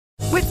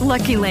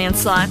Lucky Land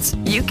Slots,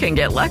 you can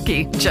get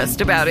lucky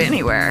just about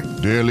anywhere.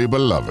 Dearly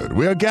beloved,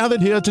 we are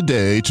gathered here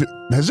today to...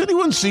 Has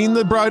anyone seen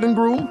the bride and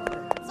groom?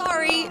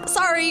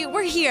 Sorry,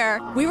 we're here.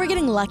 We were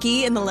getting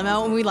lucky in the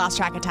limo and we lost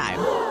track of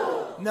time.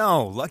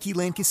 No, Lucky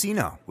Land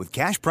Casino, with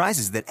cash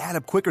prizes that add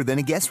up quicker than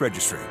a guest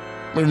registry.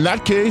 In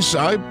that case,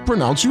 I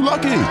pronounce you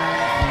lucky.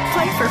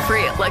 Play for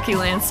free at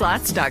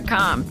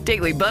LuckyLandSlots.com.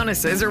 Daily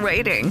bonuses are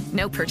waiting.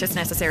 No purchase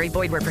necessary.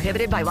 Void where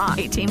prohibited by law.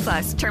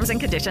 18+. Terms and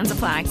conditions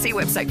apply. See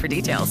website for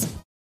details.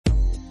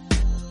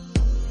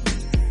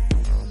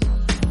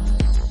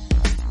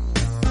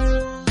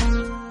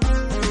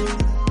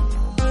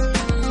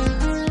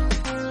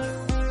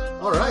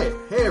 All right.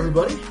 Hey,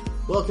 everybody.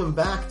 Welcome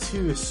back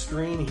to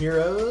Screen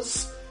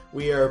Heroes.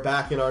 We are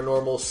back in our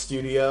normal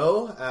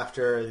studio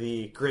after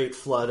the great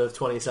flood of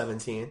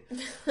 2017.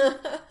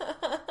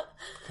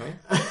 Okay.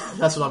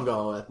 That's what I'm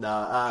going with.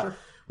 Sure.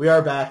 We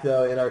are back,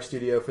 though, in our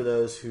studio for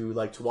those who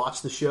like to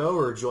watch the show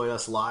or join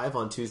us live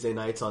on Tuesday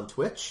nights on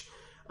Twitch.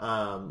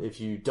 If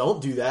you don't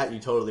do that, you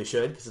totally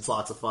should, because it's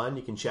lots of fun.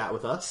 You can chat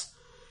with us.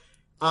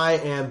 I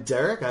am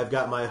Derek. I've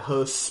got my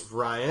hosts,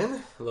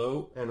 Ryan.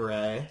 Hello. And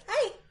Ray.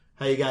 Hi.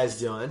 How you guys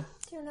doing?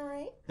 Doing all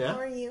right. Yeah? How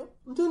are you?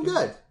 I'm doing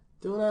good.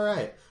 Doing all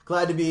right.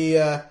 Glad to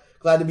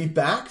be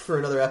back for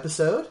another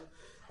episode.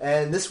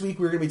 And this week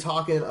we're going to be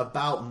talking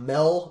about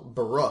Mel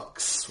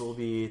Brooks. We'll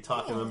be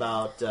talking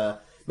about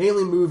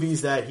mainly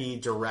movies that he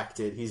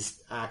directed.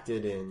 He's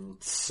acted in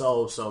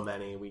so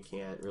many. We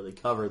can't really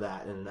cover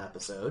that in an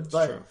episode.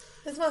 But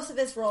because most of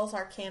his roles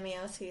are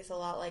cameos. He's a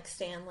lot like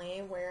Stan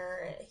Lee,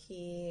 where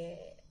he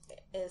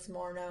is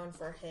more known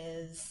for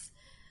his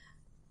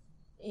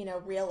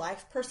real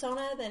life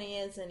persona than he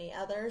is any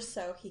others,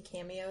 so he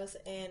cameos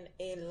in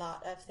a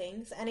lot of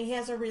things, and he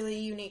has a really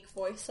unique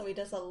voice, so he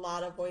does a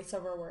lot of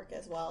voiceover work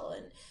as well,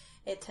 and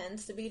it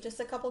tends to be just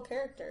a couple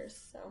characters.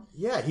 So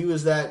yeah, he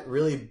was that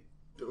really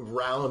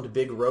round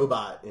big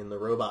robot in the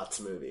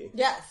Robots movie.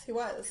 Yes, he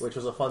was, which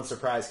was a fun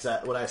surprise,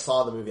 because when I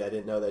saw the movie I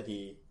didn't know that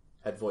he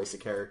had voiced a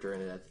character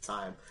in it at the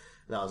time,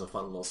 and that was a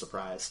fun little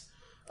surprise.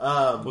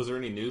 Was there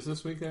any news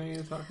this week that you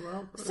need to talk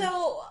about?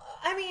 So,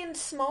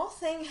 small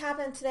thing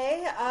happened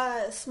today.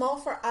 Small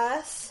for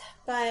us,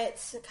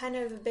 but kind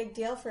of a big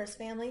deal for his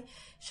family.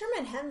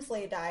 Sherman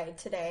Hemsley died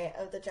today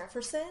of the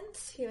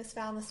Jeffersons. He was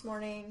found this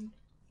morning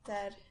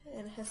dead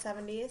in his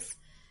 70s.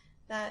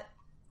 That,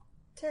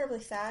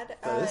 terribly sad.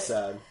 That is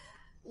sad.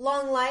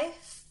 Long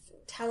life,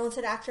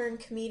 talented actor and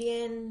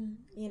comedian,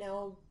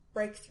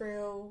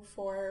 breakthrough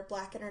for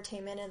black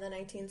entertainment in the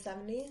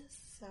 1970s.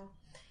 So,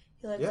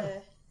 he lived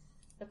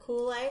a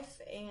cool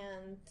life,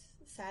 and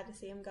sad to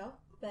see him go,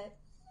 but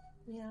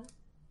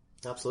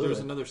absolutely. There was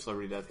another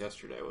celebrity death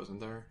yesterday, wasn't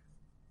there?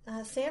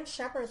 Sam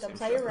Shepard, the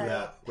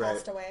playwright,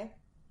 passed away.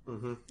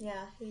 Mm-hmm.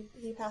 Yeah,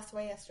 he passed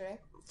away yesterday.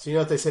 So you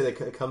know what they say, that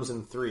it comes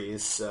in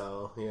threes,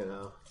 so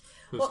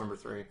who's number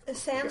 3?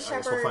 Sam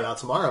Shepard, we'll find out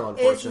tomorrow,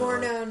 unfortunately, is more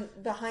known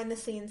behind the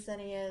scenes than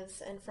he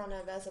is in front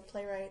of as a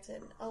playwright,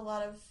 and a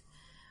lot of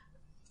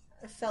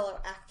fellow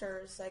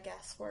actors, I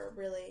guess, were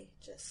really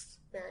just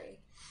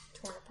very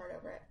torn apart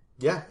over it.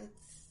 Yeah.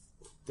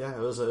 It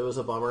was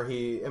a bummer.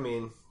 He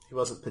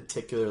wasn't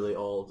particularly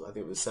old. I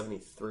think it was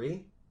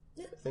 73.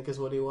 Yeah. I think is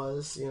what he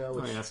was.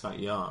 Which, that's not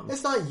young.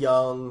 It's not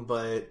young,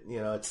 but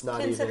it's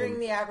not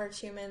considering the average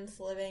human's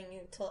living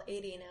until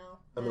 80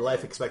 now.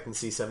 Life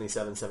expectancy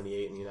 77,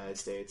 78 in the United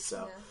States.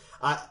 So,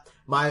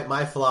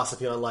 my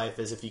philosophy on life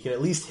is if you can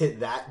at least hit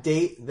that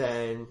date,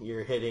 then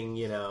you're hitting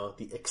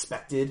the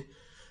expected.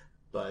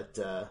 But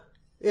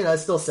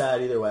it's still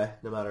sad either way,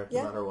 no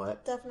matter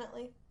what.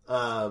 Definitely.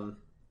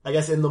 I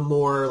guess in the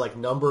more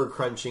number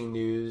crunching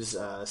news,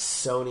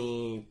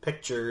 Sony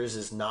Pictures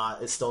is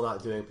still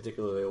not doing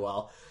particularly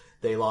well.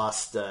 They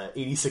lost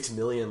 $86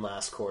 million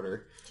last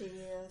quarter.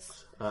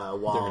 Jeez. They're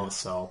going to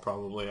sell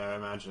probably, I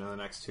imagine, in the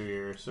next 2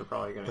 years. They're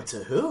probably going to. But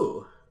to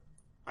who?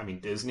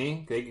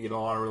 Disney. They could get a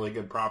lot of really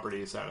good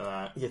properties out of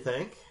that. You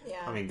think?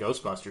 Yeah.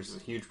 Ghostbusters is a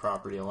huge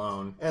property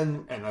alone,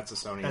 and that's a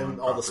Sony and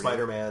all the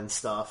Spider-Man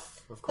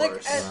stuff, of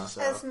course.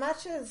 As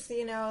much as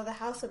the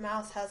House of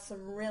Mouse has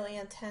some really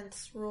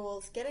intense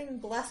rules, getting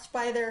blessed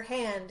by their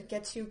hand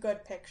gets you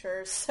good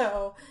pictures.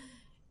 So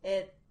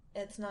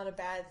it's not a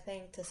bad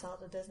thing to sell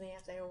to Disney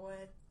if they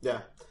would. Yeah.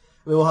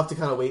 We'll have to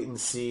kind of wait and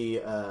see,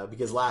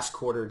 because last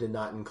quarter did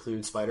not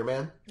include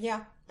Spider-Man.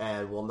 Yeah.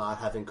 And will not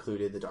have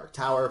included The Dark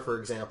Tower, for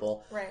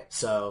example. Right.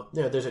 So,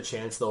 there's a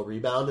chance they'll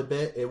rebound a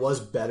bit. It was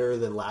better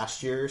than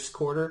last year's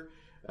quarter,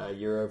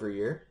 year over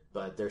year.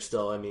 But they're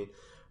still,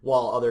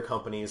 while other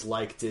companies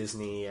like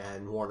Disney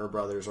and Warner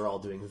Brothers are all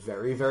doing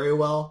very, very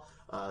well,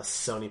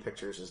 Sony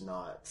Pictures is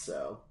not.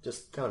 So,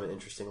 just kind of an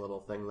interesting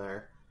little thing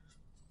there.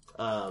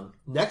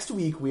 Next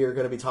week, we are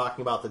going to be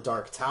talking about The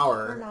Dark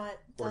Tower.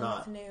 We're not done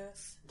with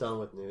news. Done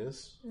with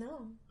news?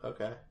 No.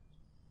 Okay.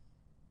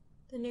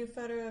 The new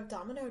photo of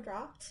Domino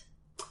dropped.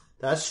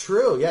 That's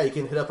true. Yeah, you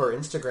can hit up our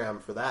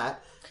Instagram for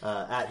that,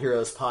 at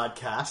Heroes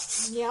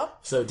Podcasts. Yep.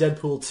 So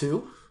Deadpool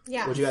 2.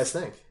 Yeah. What do you guys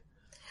think?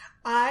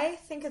 I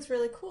think it's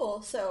really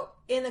cool. So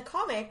in the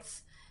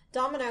comics,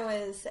 Domino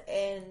is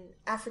an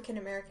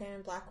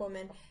African-American black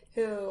woman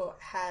who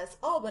has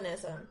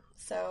albinism.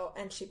 So,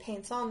 and she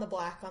paints on the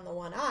black on the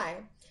one eye.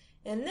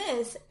 In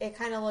this, it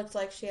kind of looks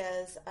like she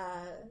has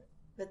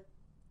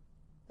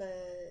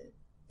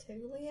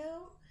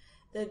vitiligo,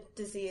 the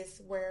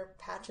disease where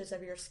patches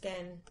of your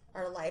skin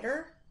are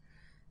lighter.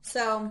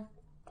 So,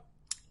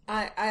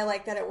 I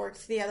like that it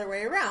works the other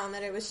way around,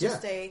 that it was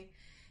just I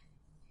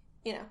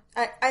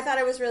thought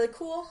it was really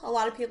cool. A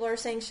lot of people are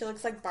saying she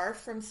looks like Barf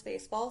from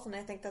Spaceballs, and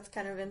I think that's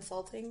kind of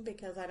insulting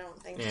because I don't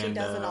think she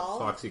does at all.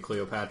 Foxy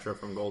Cleopatra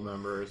from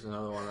Goldmember is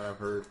another one that I've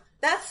heard.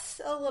 That's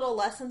a little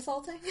less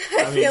insulting.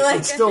 I feel like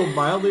it's still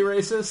mildly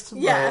racist.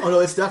 Yeah. Oh no,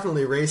 it's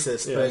definitely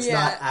racist, but it's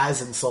not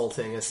as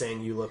insulting as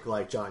saying you look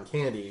like John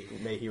Candy,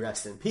 may he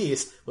rest in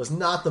peace, was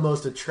not the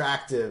most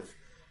attractive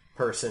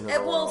person in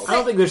the world. I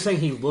don't think they're saying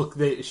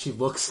she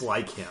looks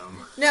like him.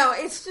 No,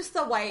 it's just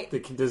the white. The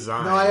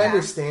design. No, I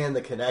understand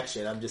the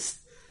connection.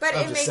 But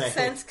it makes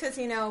sense because,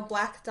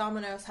 black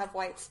dominoes have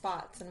white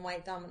spots and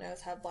white dominoes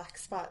have black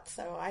spots.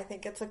 So I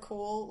think it's a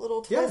cool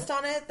little twist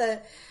on it.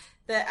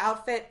 The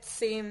outfit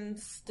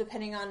seems,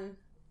 depending on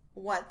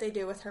what they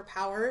do with her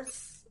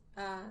powers,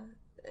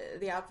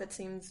 the outfit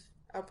seems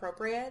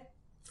appropriate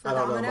for I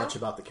don't Domino. know much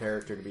about the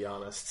character, to be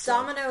honest. So.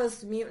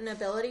 Domino's mutant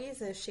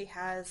abilities is she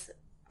has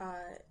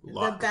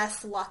the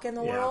best luck in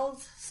the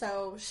world.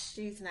 So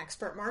she's an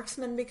expert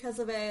marksman because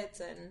of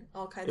it and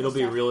all kinds of stuff.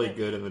 It'll be really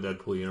good in the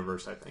Deadpool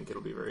universe, I think.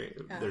 It'll be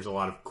there's a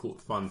lot of cool,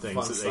 fun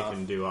things that they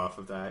can do off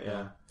of that,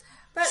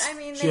 But, I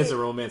mean... She has a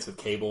romance with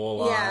Cable a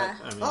lot. Yeah.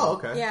 Oh,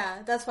 okay.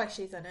 Yeah, that's why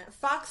she's in it.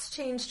 Fox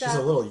changed up... She's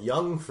a little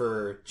young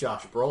for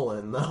Josh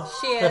Brolin, though.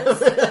 She is,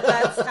 but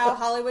that's how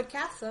Hollywood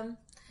casts them.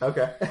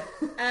 Okay.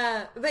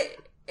 But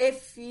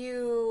if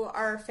you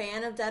are a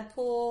fan of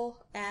Deadpool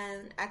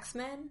and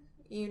X-Men,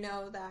 you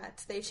know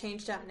that they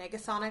changed up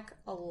Negasonic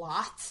a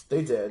lot.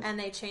 They did. And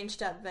they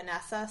changed up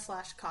Vanessa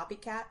 /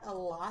 Copycat a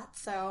lot,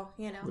 so,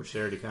 Which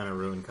they already kind of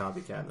ruined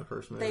Copycat in the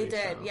first movie. They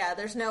did, yeah.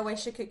 There's no way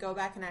she could go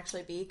back and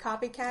actually be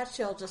Copycat.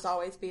 She'll just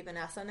always be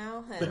Vanessa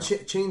now. But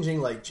changing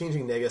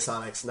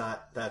Negasonic's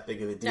not that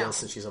big of a deal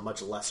since she's a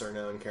much lesser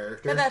known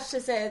character. But that's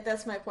just it.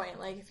 That's my point.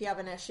 Like, if you have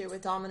an issue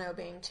with Domino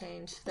being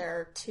changed,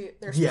 there's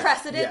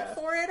precedent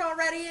for it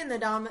already in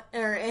the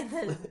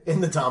in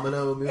the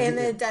Domino movie, in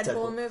the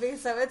Deadpool movie,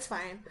 so it's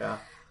fine. Yeah.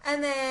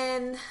 And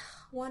then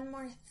one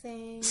more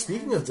thing.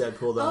 Speaking of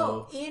Deadpool,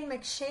 though, Ian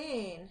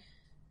McShane.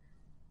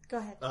 Go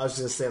ahead. I was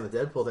just going to say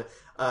on the Deadpool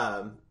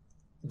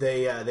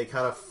thing, they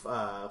kind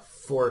of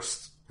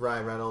forced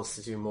Ryan Reynolds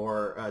to do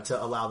more,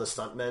 to allow the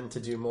stuntmen to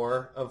do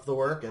more of the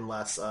work and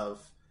less of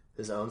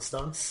his own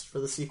stunts for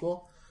the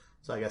sequel.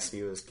 So I guess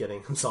he was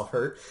getting himself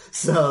hurt.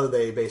 So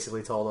they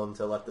basically told him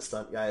to let the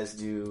stunt guys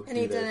do their thing. And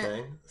he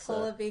didn't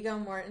pull a Viggo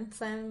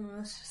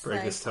Mortensen.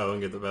 Break his toe and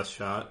get the best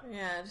shot.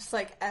 Yeah, just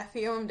like, F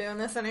you, I'm doing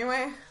this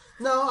anyway.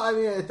 No, I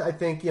mean, I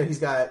think he's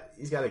got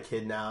a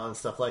kid now and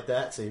stuff like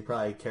that, so he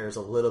probably cares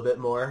a little bit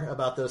more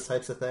about those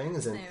types of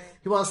things, and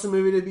he wants the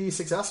movie to be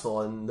successful,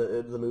 and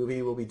the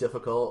movie will be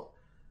difficult.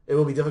 It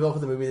will be difficult for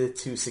the movie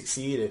to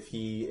succeed if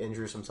he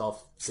injures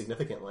himself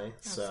significantly.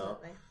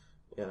 Absolutely.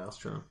 So, That's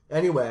true.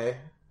 Anyway,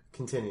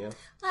 continue.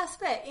 Last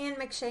bit. Ian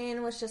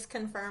McShane was just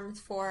confirmed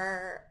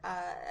for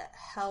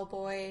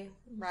Hellboy: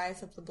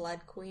 Rise of the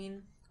Blood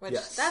Queen, which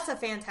that's a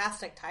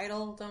fantastic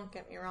title. Don't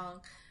get me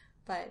wrong,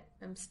 but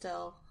I'm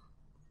still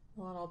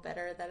a little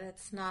bitter that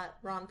it's not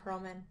Ron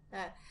Perlman.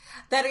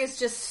 That is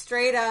just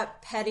straight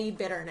up petty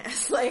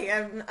bitterness. Like,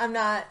 I'm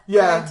not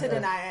going to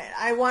deny it.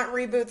 I want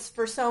reboots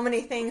for so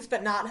many things,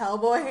 but not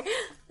Hellboy.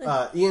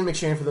 Ian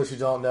McShane, for those who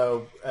don't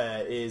know,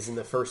 is in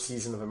the first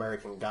season of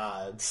American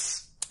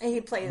Gods.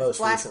 He plays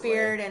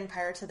Blackbeard in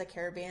Pirates of the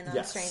Caribbean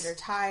on Stranger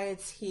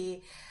Tides.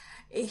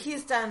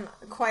 He's done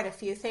quite a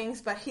few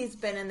things, but he's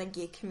been in the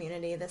geek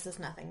community. This is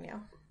nothing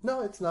new.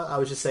 No, it's not. I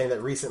was just saying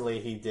that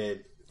recently he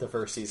did the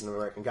first season of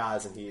American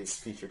Gods, and he's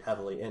featured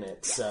heavily in it.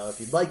 Yes. So if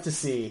you'd like to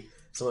see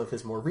some of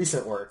his more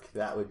recent work,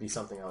 that would be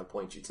something I would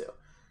point you to.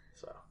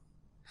 So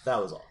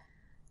that was all.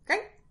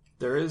 Great.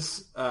 There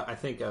is, I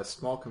think, a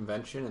small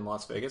convention in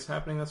Las Vegas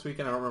happening this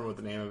weekend. I don't remember what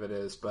the name of it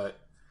is, but...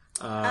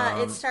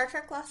 it's Star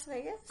Trek Las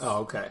Vegas.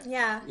 Oh, okay.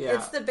 Yeah.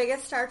 It's the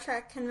biggest Star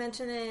Trek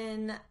convention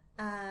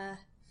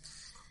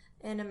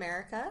in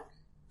America.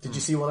 Did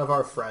you see one of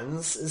our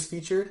friends is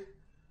featured?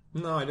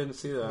 No, I didn't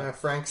see that.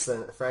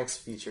 Frank's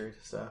featured,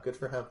 so good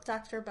for him.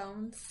 Dr.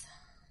 Bones.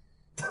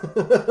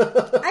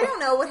 I don't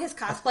know what his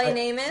cosplay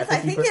name is. I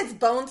think it's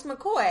Bones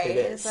McCoy. It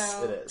is.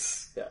 So. It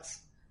is.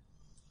 Yes.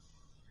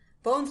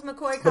 Bones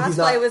McCoy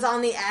cosplay was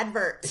on the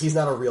advert. He's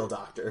not a real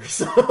doctor.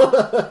 So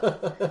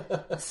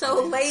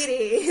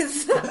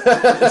ladies.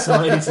 Yes.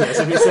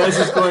 If he says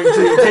he's going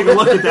to take a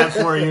look at that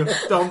for you,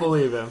 don't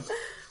believe him.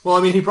 Well,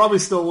 I mean, he probably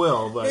still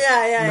will, but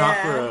not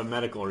for a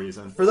medical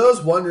reason. For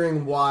those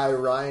wondering why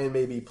Ryan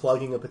may be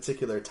plugging a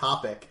particular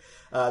topic,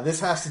 this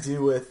has to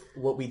do with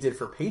what we did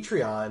for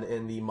Patreon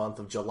in the month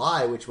of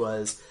July, which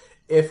was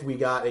if we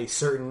got a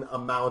certain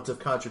amount of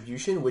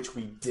contribution, which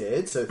we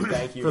did. So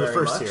thank you very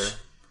much.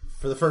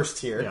 For the first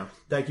tier. Yeah.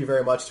 Thank you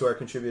very much to our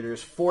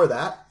contributors for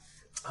that.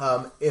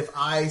 if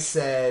I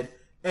said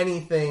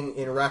anything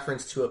in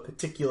reference to a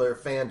particular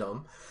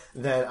fandom,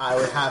 then I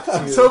would have to...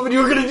 I was hoping you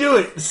were going to do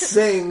it!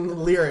 ...sing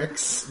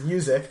lyrics,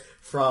 music,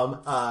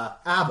 from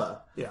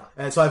ABBA. Yeah.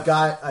 And so I've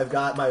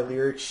got my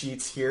lyric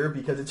sheets here,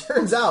 because it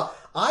turns out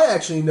I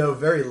actually know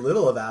very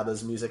little of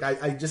ABBA's music.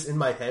 I just, in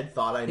my head,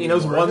 thought I knew. He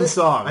knows one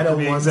song. I know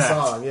one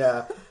song,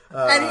 yeah.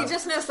 And he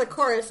just knows the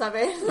chorus of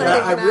it.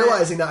 I'm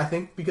realizing that, I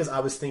think, because I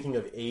was thinking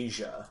of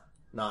Asia,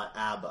 not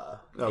ABBA.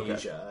 Okay.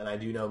 Asia. And I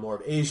do know more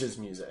of Asia's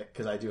music,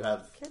 because I do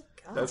have...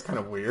 That's kind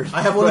of weird.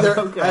 I have one of their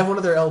I have one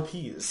of their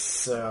LPs,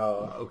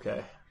 so...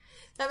 Okay.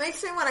 That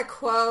makes me want to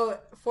quote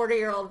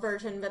 40-year-old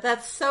Virgin, but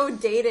that's so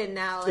dated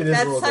now. Like,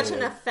 that's such dated.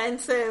 an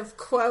offensive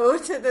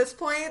quote at this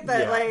point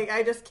that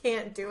I just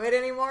can't do it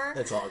anymore.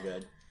 It's all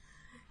good.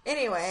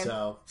 Anyway.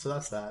 So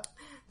that's that.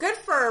 Good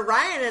for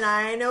Ryan and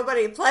I.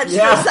 Nobody pledged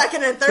for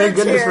second and third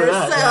tier, so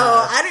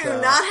I do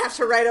not have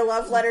to write a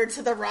love letter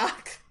to The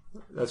Rock.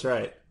 That's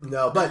right.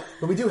 No, but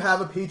we do have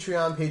a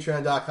Patreon,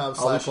 patreon.com/heroespodcast.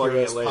 I'll be sure to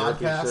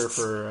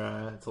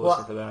listen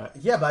for that.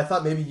 Yeah, but I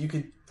thought maybe you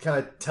could kind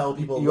of tell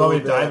people. You want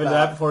me to dive into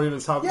that before we even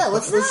talk? Yeah,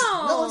 let's talk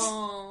about Mel Brooks.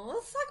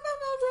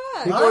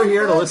 People are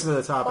here to listen to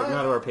the topic,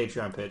 not to our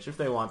Patreon pitch. If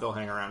they want, they'll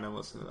hang around and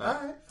listen to that.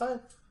 All right, fine.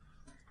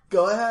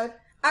 Go ahead.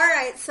 All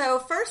right, so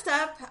first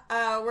up,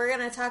 we're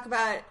going to talk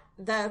about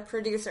the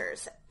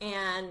producers.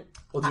 And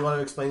well, do you want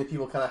to explain to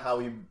people kind of how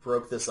we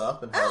broke this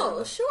up? And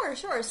how sure.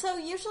 So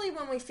usually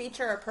when we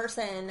feature a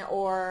person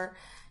or,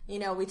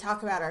 we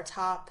talk about our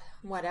top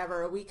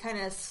whatever, we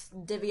kind of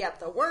divvy up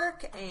the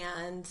work,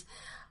 and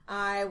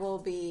I will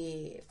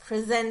be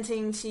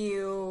presenting to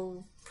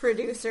you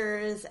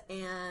producers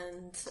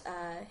and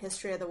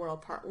History of the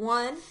World Part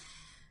 1,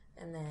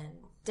 and then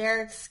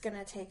Derek's going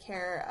to take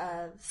care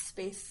of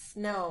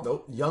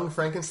Nope, Young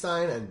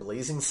Frankenstein and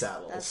Blazing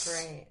Saddles. That's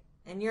right.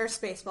 And your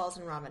Spaceballs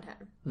and Robin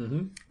Hood.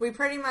 Mm-hmm. We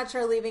pretty much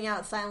are leaving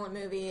out Silent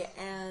Movie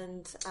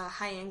and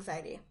High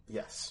Anxiety.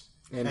 Yes.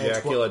 And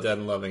Dracula Dead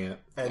and Loving It.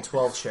 And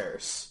 12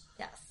 Chairs.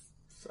 Yes.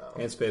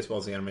 And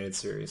Spaceballs, the animated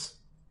series.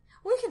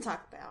 We can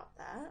talk about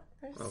that.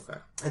 Okay.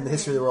 And the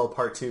History of the World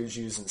Part 2,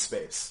 Jews in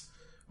Space.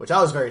 Which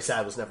I was very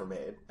sad was never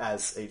made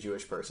as a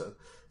Jewish person.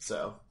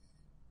 So...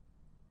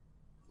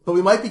 But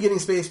we might be getting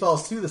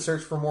Spaceballs 2, The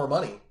Search for More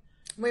Money.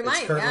 We might,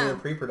 It's currently in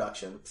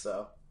pre-production,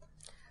 so...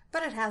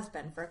 But it has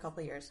been for a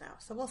couple years now,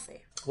 so we'll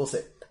see. We'll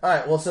see. All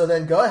right, well, so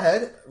then go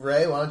ahead,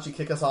 Ray. Why don't you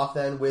kick us off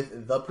then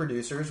with the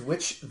producers?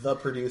 Which the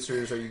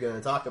producers are you going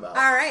to talk about?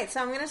 All right,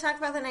 so I'm going to talk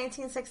about the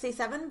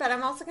 1967, but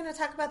I'm also going to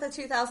talk about the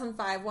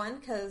 2005 one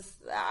because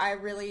I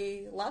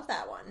really love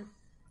that one.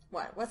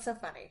 What's so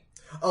funny?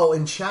 Oh,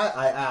 in chat,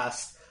 I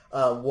asked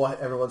what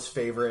everyone's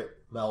favorite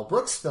Mel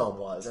Brooks film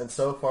was, and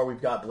so far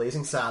we've got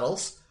Blazing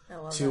Saddles,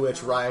 to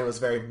which Ryan was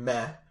very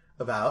meh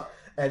about.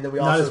 And then we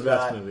also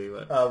got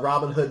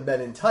Robin Hood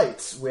Men in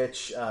Tights,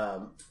 which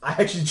I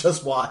actually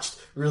just watched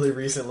really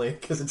recently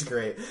because it's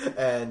great.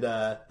 And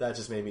that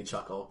just made me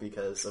chuckle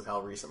because of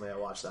how recently I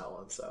watched that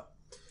one. So,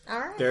 all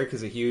right. Derek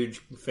is a huge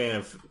fan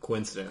of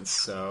coincidence,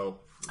 so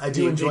I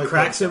do enjoy it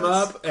cracks him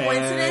up.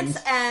 Coincidence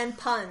and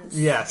puns.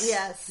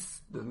 Yes.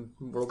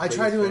 I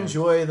try to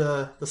enjoy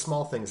the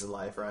small things in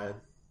life, Ryan.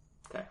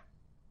 Okay.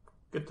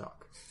 Good talk.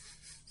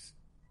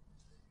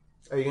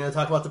 Are you going to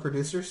talk about the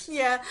producers?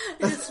 Yeah,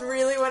 I just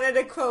really wanted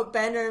to quote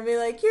Bender and be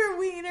like, "You're a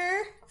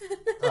wiener."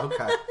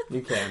 Okay.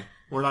 You can.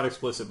 We're not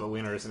explicit, but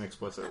wiener isn't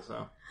explicit,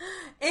 so.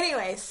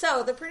 Anyway,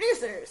 so the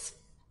producers.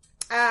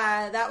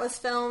 That was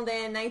filmed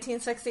in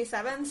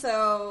 1967,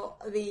 so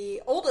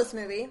the oldest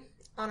movie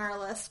on our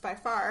list by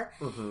far,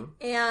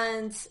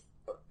 and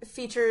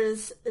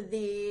features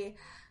the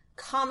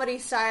comedy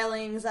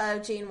stylings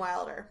of Gene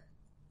Wilder.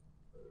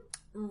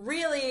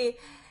 Really...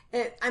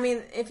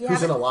 if you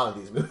Who's in a lot of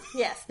these movies.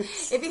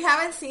 Yes. If you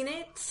haven't seen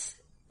it,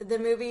 the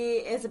movie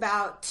is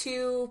about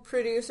two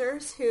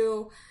producers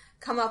who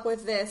come up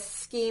with this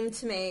scheme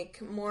to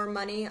make more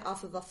money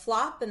off of a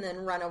flop and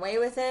then run away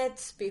with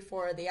it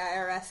before the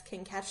IRS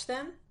can catch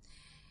them.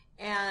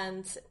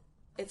 And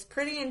it's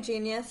pretty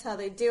ingenious how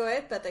they do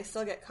it, but they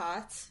still get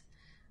caught.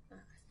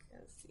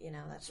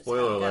 That's just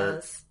Spoiler how it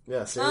alert. goes.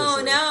 Yeah, seriously.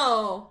 Oh,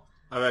 no.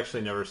 I've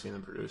actually never seen the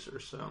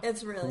producers, so.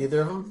 It's really...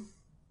 Neither of them?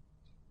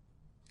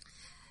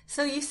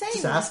 So you say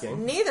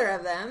neither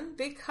of them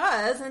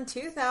because in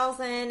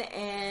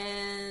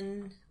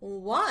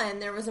 2001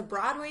 there was a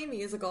Broadway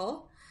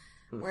musical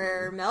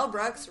where Mel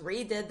Brooks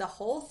redid the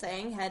whole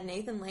thing, had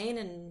Nathan Lane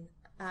and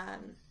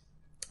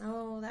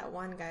that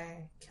one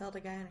guy killed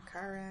a guy in a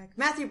car wreck.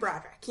 Matthew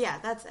Broderick, yeah,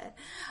 that's it.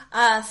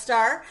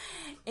 Star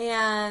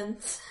and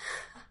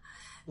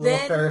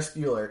Little Ferris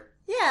Bueller.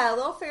 Yeah,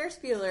 little Ferris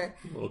Bueller.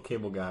 Little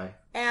cable guy.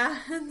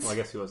 And I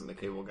guess he wasn't the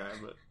cable guy,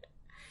 but.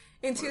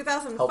 In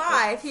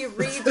 2005, he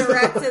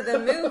redirected the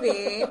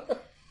movie,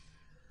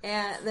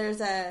 and there's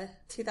a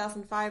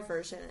 2005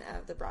 version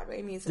of the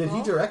Broadway musical. Did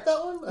he direct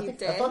that one? I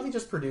thought he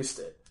just produced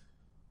it.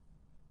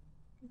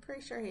 I'm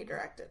pretty sure he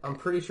directed it. I'm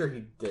pretty sure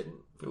he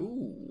didn't.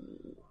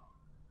 Ooh.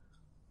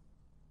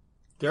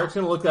 Derek's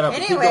going to look that up.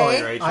 Anyway, keep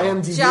going, Rachel.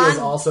 IMDb is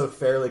also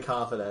fairly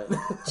confident.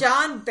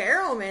 John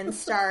Barrowman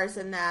stars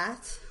in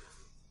that.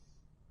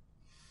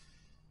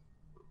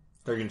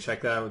 Are you going to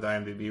check that out with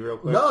IMDb real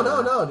quick?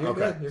 No. You're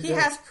good. You're he good.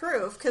 has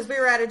proof, because we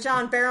were at a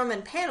John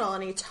Barrowman panel,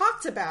 and he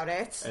talked about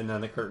it. And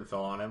then the curtain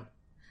fell on him.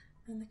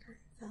 And the curtain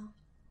fell.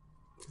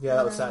 Yeah,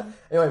 that was sad.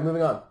 Anyway,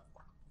 moving on.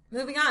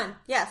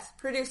 Yes,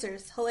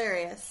 producers.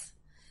 Hilarious.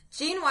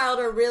 Gene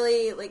Wilder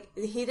really,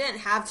 he didn't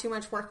have too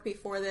much work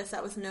before this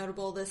that was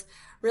notable. This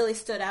really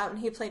stood out, and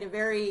he played a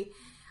very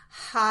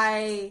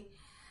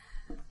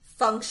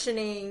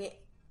high-functioning,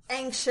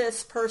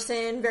 anxious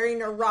person, very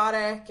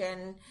neurotic,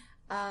 and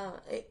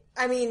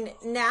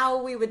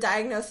now we would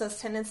diagnose those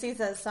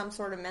tendencies as some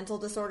sort of mental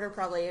disorder,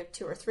 probably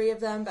 2 or 3 of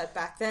them, but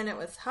back then it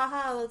was,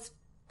 let's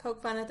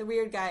poke fun at the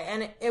weird guy,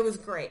 and it was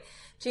great.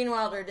 Gene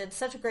Wilder did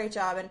such a great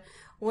job, and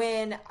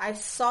when I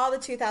saw the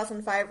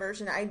 2005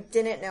 version, I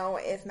didn't know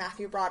if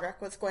Matthew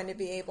Broderick was going to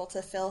be able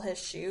to fill his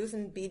shoes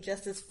and be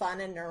just as fun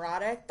and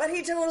neurotic, but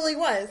he totally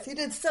was. He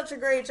did such a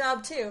great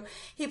job, too.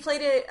 He played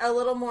it a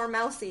little more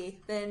mousy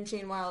than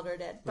Gene Wilder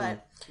did,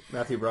 but...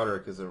 Matthew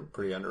Broderick is a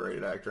pretty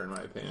underrated actor, in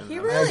my opinion. He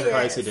really is. I'm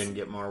surprised he didn't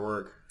get more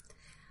work.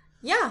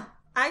 Yeah,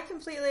 I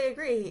completely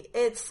agree.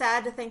 It's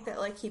sad to think that,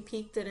 he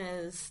peaked in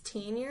his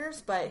teen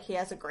years, but he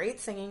has a great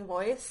singing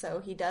voice, so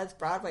he does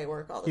Broadway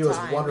work all the time. He was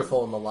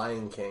wonderful in The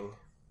Lion King.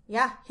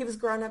 Yeah, he was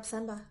grown-up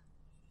Simba.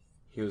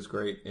 He was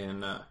great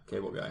in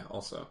Cable Guy,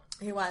 also.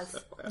 He was.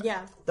 So,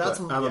 yeah.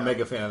 I'm a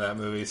mega fan of that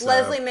movie. So.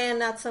 Leslie Mann,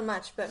 not so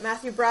much, but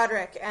Matthew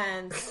Broderick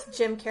and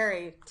Jim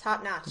Carrey,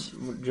 top-notch.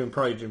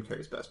 Probably Jim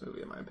Carrey's best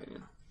movie, in my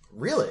opinion.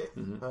 Really?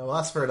 Well,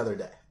 that's for another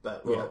day.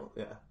 But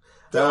yeah.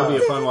 That would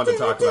be a fun one to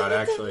talk about,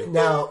 actually.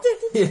 Now,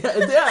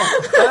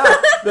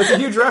 that's a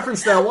huge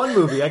reference to that one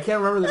movie. I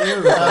can't remember the name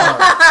of it.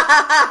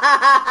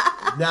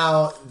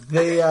 Now,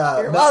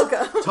 you're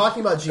welcome.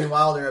 Talking about Gene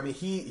Wilder,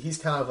 he's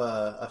kind of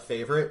a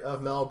favorite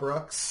of Mel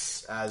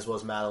Brooks, as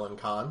was Madeline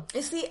Kahn.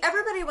 You see,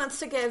 everybody wants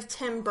to give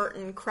Tim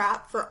Burton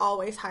crap for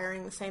always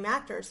hiring the same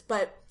actors,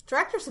 but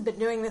directors have been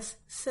doing this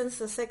since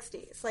the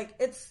 60s.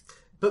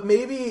 But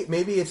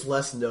maybe it's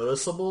less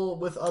noticeable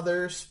with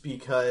others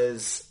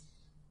because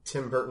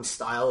Tim Burton's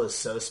style is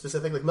so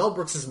specific. Mel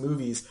Brooks'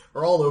 movies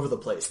are all over the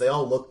place. They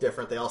all look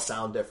different. They all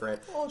sound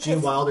different.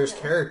 Gene Wilder's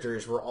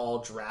characters were all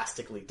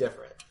drastically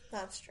different.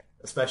 That's true.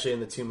 Especially in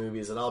the 2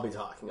 movies that I'll be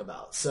talking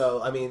about.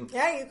 So,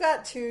 yeah, you've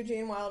got 2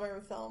 Gene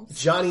Wilder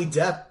films. Johnny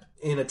Depp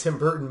in a Tim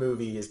Burton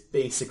movie is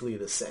basically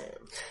the same.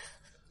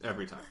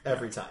 Every time.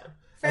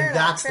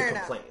 That's the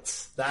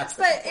complaints.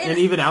 And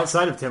even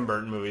outside of Tim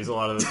Burton movies, a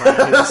lot of the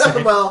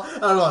time. Well, I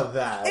don't know about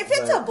that. If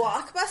it's a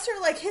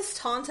blockbuster, his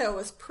Tonto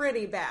was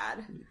pretty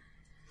bad.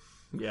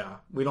 Yeah,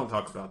 we don't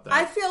talk about that.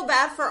 I feel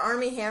bad for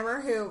Armie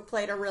Hammer, who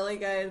played a really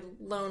good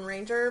Lone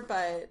Ranger,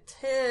 but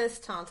his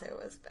Tonto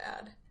was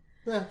bad.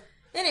 Yeah.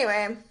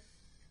 Anyway,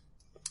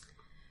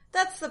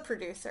 that's the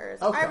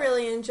producers. Okay. I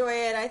really enjoy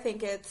it. I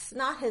think it's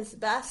not his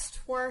best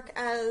work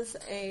as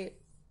a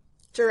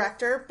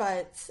director,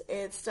 but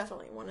it's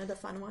definitely one of the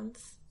fun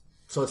ones.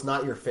 So it's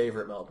not your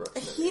favorite Mel Brooks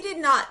movie? He did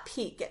not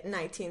peak at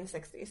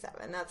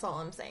 1967. That's all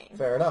I'm saying.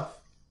 Fair enough.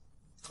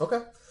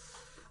 Okay.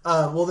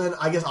 Well, then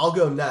I guess I'll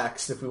go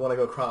next if we want to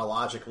go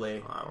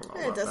chronologically. I don't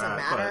know. It doesn't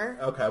matter.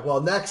 But... Okay.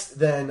 Well, next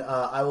then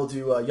I will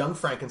do Young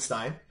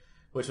Frankenstein,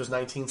 which was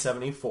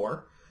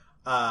 1974.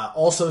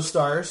 Also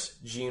stars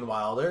Gene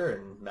Wilder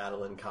and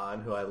Madeline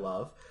Kahn, who I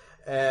love.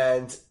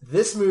 And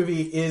this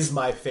movie is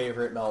my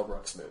favorite Mel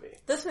Brooks movie.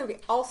 This movie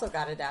also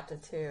got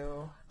adapted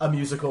to a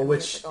musical,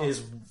 which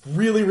is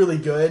really, really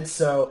good.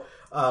 So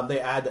they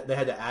had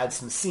to add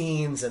some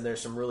scenes, and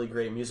there's some really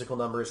great musical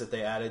numbers that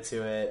they added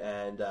to it,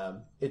 and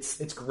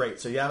it's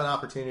great. So you have an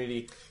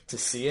opportunity to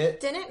see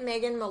it. Didn't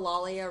Megan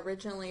Mullally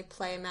originally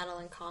play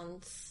Madeline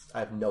Kahn's? I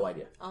have no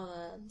idea. On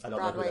a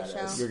Broadway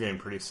show. You're getting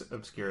pretty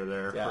obscure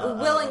there. Yeah.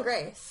 Will and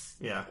Grace.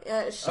 Yeah.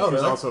 She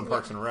was also in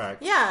Parks and Rec.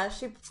 Yeah,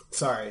 she...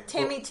 Sorry.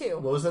 Tammy, too.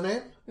 What was the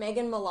name?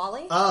 Megan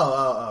Mullally.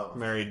 Oh.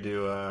 Married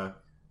to,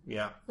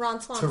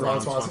 Ron Swanson. To Ron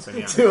Swanson.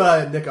 Yeah.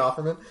 To Nick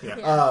Offerman.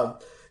 Yeah.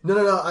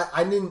 No.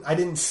 I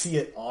didn't see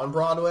it on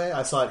Broadway.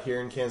 I saw it here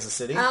in Kansas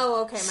City.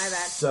 Oh, okay, my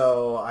bad.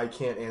 So I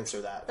can't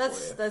answer that.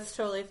 That's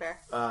totally fair.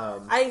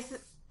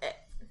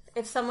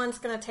 If someone's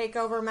going to take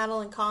over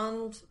Madeline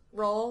Kahn's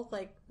role,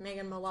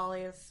 Megan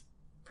Mullally is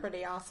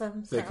pretty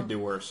awesome. So. They could do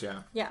worse,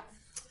 yeah. Yeah.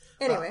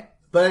 Anyway.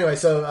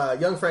 So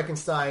Young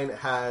Frankenstein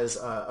has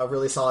a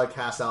really solid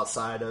cast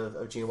outside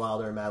of Gene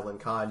Wilder and Madeline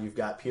Kahn. You've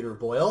got Peter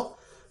Boyle,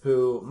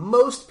 who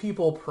most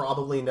people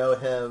probably know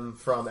him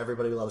from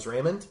Everybody Loves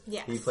Raymond.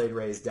 Yes. He played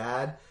Ray's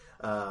dad.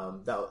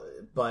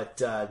 But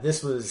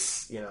this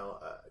was,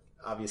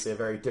 obviously a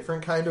very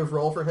different kind of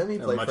role for him. He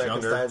played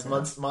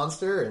Frankenstein's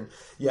monster, and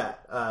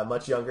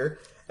much younger.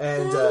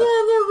 And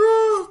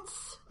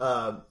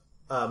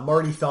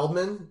Marty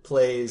Feldman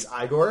plays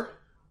Igor,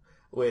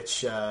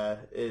 which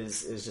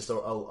is just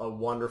a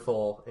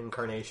wonderful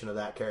incarnation of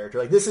that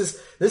character.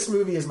 This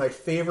movie is my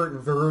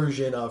favorite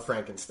version of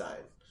Frankenstein,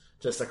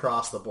 just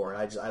across the board.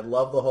 I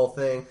love the whole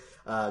thing.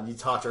 You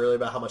talked earlier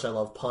about how much I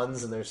love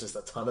puns, and there's just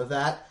a ton of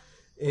that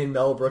in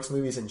Mel Brooks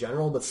movies in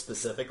general, but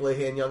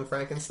specifically in Young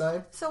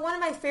Frankenstein. So one of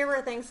my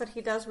favorite things that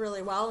he does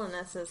really well in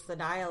this is the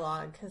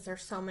dialogue, because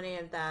there's so many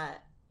of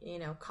that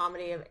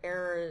comedy of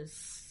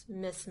errors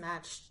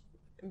mismatched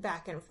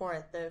back and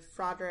forth. The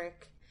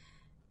Froderick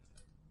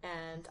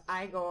and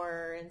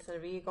Igor instead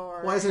of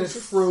Igor. Why isn't it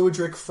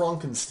Froderick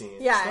Frankenstein?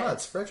 Yeah.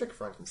 It's Frederick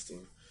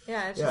Frankenstein.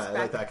 Yeah, I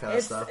like that kind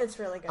of stuff. It's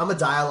really good. I'm a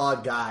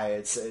dialogue guy.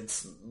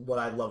 It's what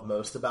I love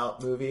most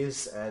about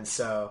movies, and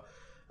so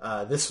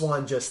this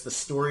one, just the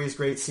story is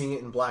great. Seeing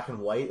it in black and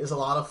white is a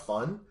lot of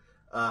fun.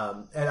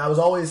 And I was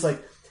always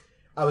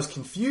I was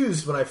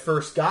confused when I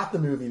first got the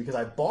movie because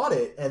I bought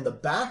it, and the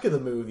back of the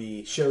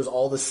movie shows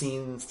all the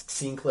scene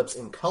clips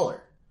in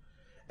color.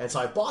 And so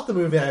I bought the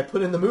movie and I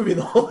put in the movie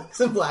the whole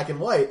thing's in black and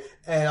white,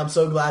 and I'm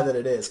so glad that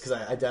it is because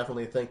I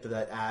definitely think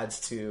that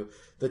adds to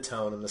the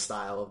tone and the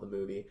style of the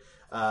movie.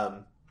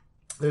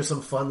 There's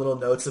some fun little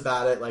notes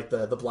about it, like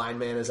the blind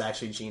man is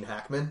actually Gene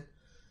Hackman,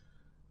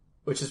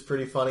 which is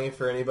pretty funny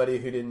for anybody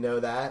who didn't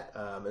know that.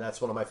 And that's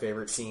one of my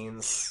favorite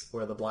scenes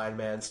where the blind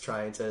man's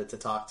trying to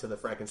talk to the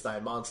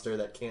Frankenstein monster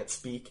that can't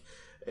speak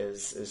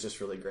is just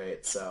really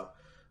great. So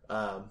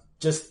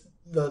just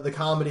the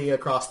comedy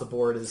across the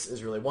board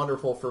is really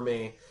wonderful for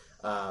me.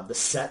 The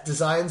set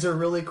designs are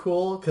really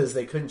cool because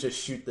they couldn't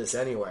just shoot this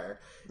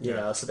anywhere, you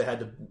know, so they had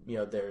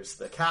to, there's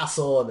the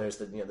castle and there's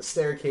the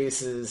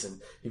staircases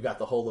and you've got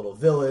the whole little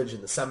village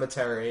and the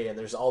cemetery and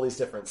there's all these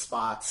different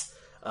spots.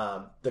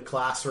 The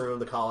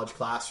college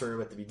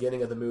classroom at the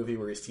beginning of the movie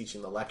where he's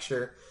teaching the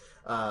lecture,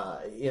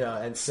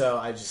 and so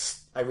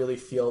I really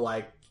feel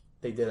like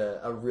they did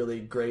a really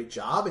great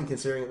job, and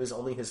considering it was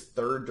only his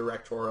third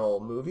directorial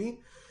movie,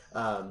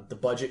 the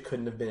budget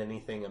couldn't have been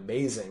anything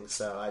amazing,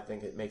 so I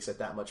think it makes it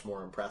that much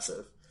more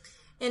impressive.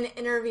 In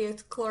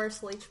interviews, Cloris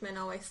Leachman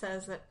always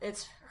says that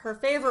it's her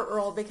favorite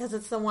role because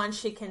it's the one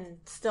she can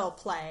still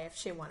play if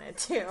she wanted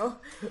to.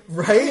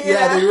 Right?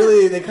 Yeah,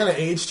 they kind of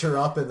aged her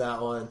up in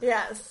that one.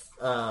 Yes.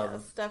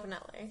 Yes,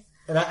 definitely.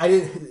 And I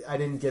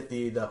didn't get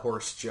the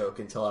horse joke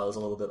until I was a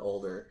little bit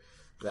older.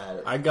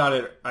 I got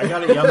it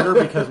younger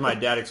because my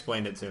dad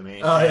explained it to me.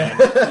 Oh, yeah.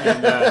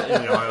 And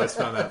I always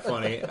found that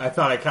funny. I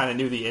thought I kind of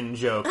knew the in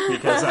joke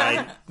because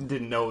I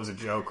didn't know it was a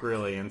joke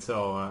really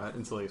until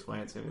he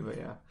explained it to me. But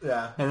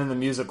yeah. And then the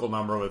musical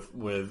number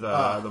with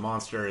the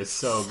monster is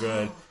so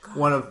good.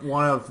 One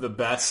of the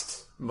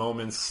best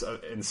moments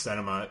in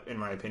cinema, in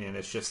my opinion.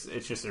 It's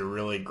just a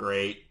really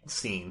great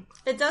scene.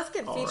 It does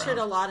get featured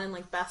a lot in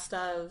best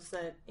ofs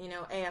that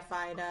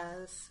AFI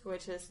does,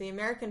 which is the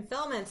American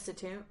Film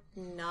Institute.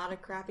 Not a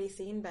crappy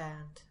scene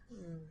band.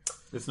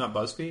 It's not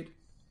BuzzFeed?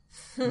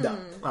 No.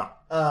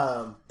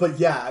 Oh. But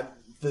yeah,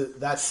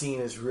 that scene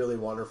is really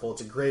wonderful.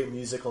 It's a great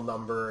musical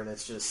number, and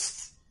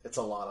it's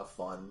a lot of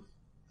fun.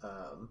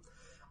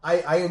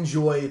 I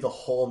enjoy the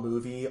whole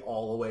movie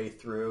all the way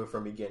through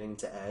from beginning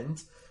to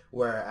end.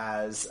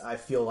 Whereas I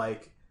feel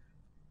like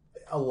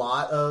a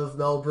lot of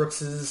Mel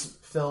Brooks's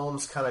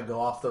films kind of go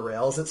off the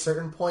rails at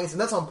certain points,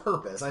 and that's on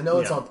purpose. I know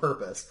it's on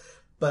purpose,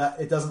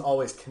 but it doesn't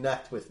always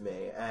connect with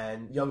me.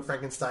 And Young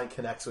Frankenstein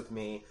connects with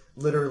me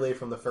literally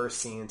from the first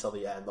scene until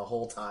the end, the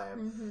whole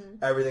time.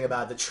 Mm-hmm. Everything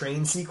about the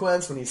train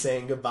sequence when he's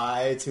saying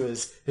goodbye to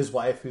his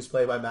wife, who's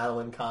played by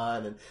Madeline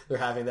Kahn, and they're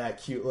having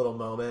that cute little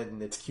moment,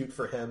 and it's cute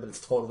for him, but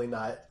it's totally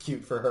not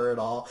cute for her at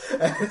all.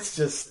 And it's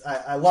just,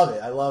 I love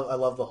it. I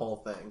love the whole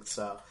thing.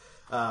 So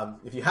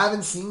if you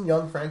haven't seen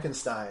Young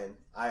Frankenstein,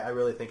 I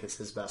really think it's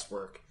his best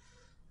work.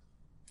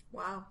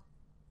 Wow.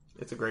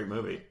 It's a great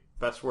movie.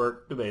 Best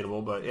work,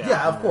 debatable, but yeah.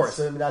 Yeah, of course.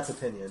 I mean, that's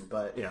opinion,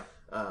 but yeah.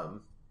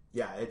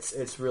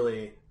 It's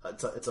really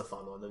it's a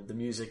fun one. The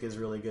music is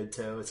really good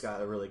too. It's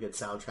got a really good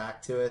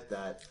soundtrack to it.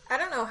 That I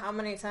don't know how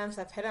many times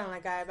I've hit on a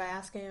guy by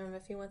asking him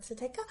if he wants to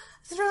take a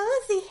stroll.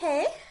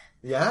 Hey.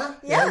 Yeah?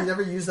 Yeah. You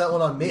never used that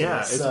one on me. Yeah,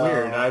 it's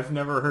weird. I've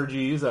never heard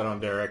you use that on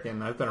Derek,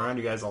 and I've been around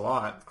you guys a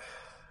lot.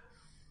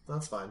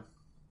 That's fine.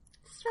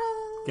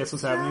 Guess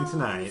what's happening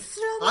tonight?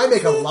 I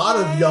make a lot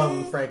of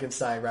Young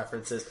Frankenstein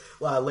references.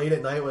 Late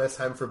at night when it's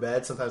time for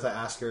bed, sometimes I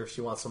ask her if she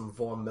wants some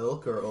warm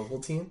milk or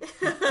Ovaltine.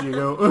 You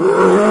go,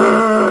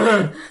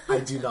 I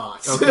do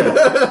not. Okay.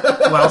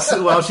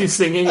 While she's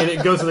singing and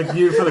it goes to the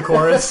cue for the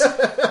chorus.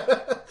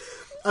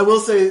 I will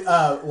say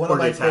one of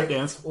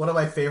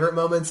my favorite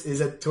moments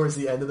is towards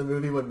the end of the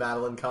movie when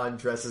Madeline Kahn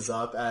dresses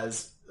up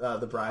as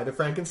the Bride of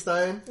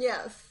Frankenstein.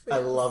 Yes. I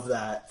love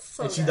that.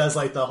 So and she does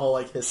the whole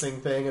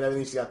hissing thing and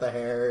everything. She's got the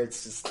hair.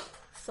 It's just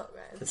so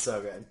good. It's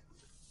so good.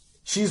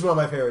 She's one of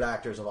my favorite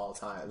actors of all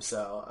time,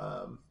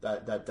 so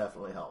that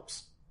definitely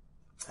helps.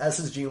 As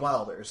is Gene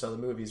Wilder, so the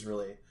movie's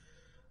really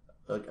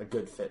a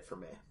good fit for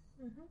me.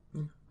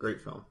 Mm-hmm.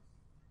 Great film.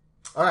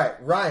 All right,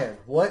 Ryan,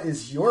 what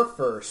is your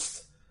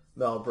first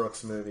Mel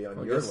Brooks movie on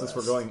your list? Since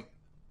we're going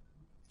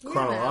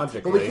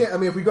chronologically. But we can't. I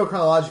mean, if we go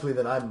chronologically,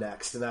 then I'm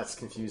next, and that's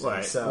confusing.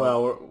 Right. So.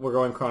 Well, we're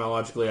going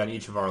chronologically on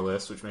each of our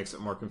lists, which makes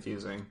it more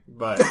confusing.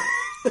 But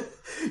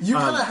you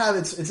kind of have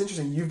it's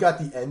interesting. You've got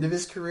the end of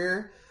his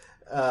career,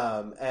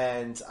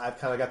 and I've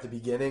kind of got the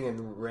beginning,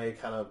 and Ray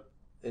kind of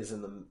is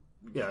in the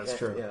that's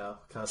true.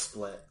 Kind of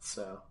split.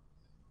 So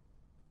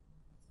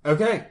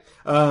okay,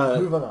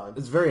 moving on.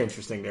 It's very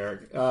interesting,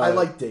 Derek. I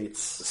like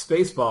dates.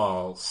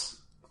 Spaceballs.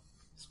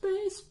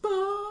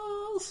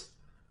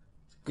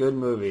 Good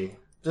movie.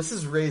 This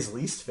is Ray's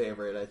least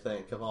favorite, I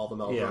think, of all the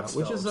Mel Brooks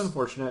which films. is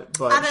unfortunate.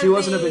 But she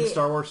wasn't a big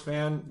Star Wars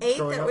fan. 8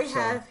 growing that up, we so.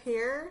 have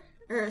here,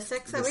 or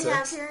 6 that we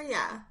have here,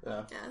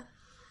 yeah.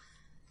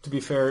 To be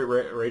fair,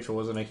 Rachel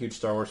wasn't a huge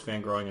Star Wars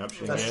fan growing up.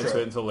 She didn't get into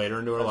it until later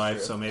into her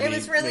life, so maybe it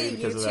was really maybe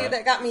because you of two that.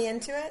 that got me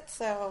into it.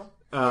 So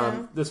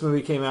this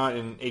movie came out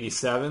in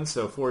 '87,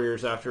 so 4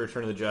 years after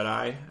Return of the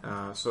Jedi.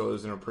 So it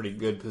was in a pretty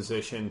good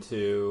position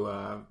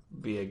to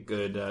be a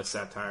good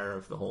satire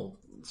of the whole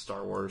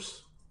Star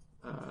Wars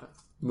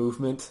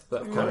movement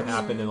that kind of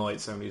happened in the late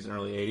 '70s and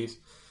early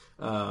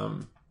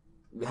 '80s.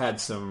 Had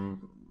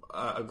some.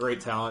 A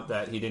great talent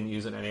that he didn't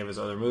use in any of his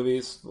other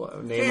movies.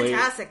 Namely,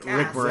 Fantastic cast.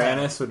 Rick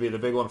Moranis would be the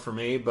big one for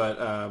me,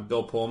 but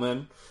Bill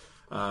Pullman,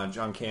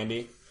 John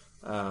Candy,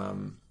 Rick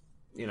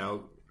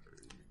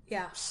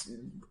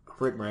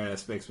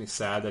Moranis makes me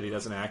sad that he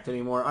doesn't act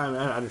anymore. I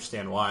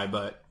understand why,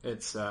 but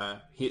it's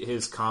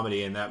his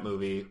comedy in that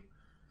movie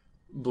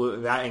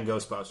blew that and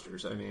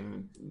Ghostbusters. I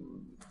mean,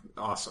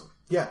 awesome.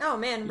 Yeah. Oh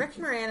man, Rick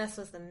Moranis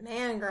was the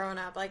man growing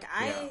up. Like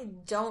I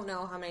don't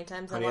know how many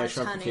times I Honey, I watched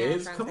Shrunk the Honey, I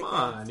Kids. Shrunk Come the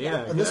on, Kids.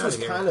 yeah. And this was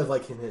kind of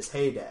like in his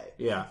heyday.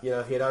 Yeah. You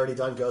know, he had already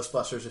done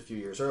Ghostbusters a few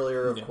years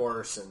earlier, of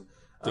course, and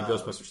did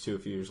Ghostbusters 2 a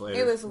few years later.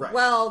 It was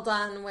well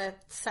done with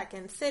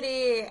Second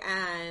City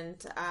and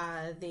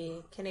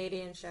the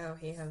Canadian show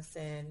he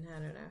hosted. I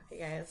don't know if you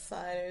guys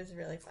saw it. It was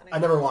really funny. I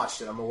never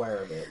watched it. I'm aware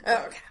of it.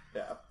 Oh, okay.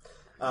 Yeah.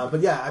 But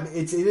yeah, I mean,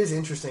 it is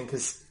interesting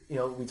because, you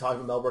know, we talk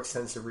about Mel Brooks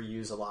tends to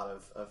reuse a lot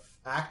of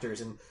actors,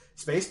 and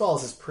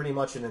Spaceballs is pretty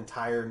much an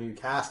entire new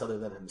cast other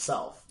than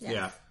himself.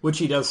 Yeah, which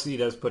he does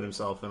put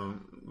himself in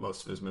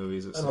most of his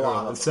movies.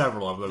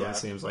 Several of them, it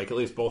seems like. At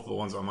least both of the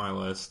ones on my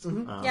list.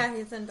 Mm-hmm. Yeah,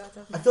 he's in both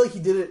of them. I feel like he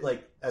did it,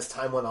 like, as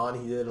time went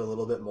on, he did it a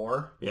little bit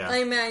more. Yeah.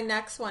 Like my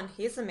next one,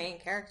 he's the main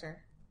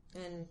character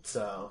in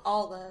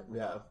all the...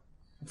 Yeah.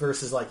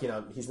 Versus, like, you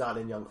know, he's not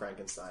in Young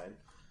Frankenstein.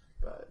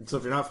 But so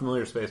if you're not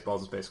familiar with Spaceballs,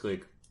 it's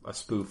basically a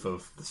spoof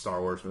of the Star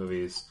Wars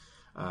movies.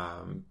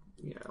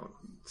 You know,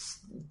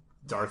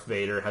 Darth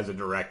Vader has a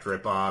direct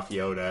ripoff,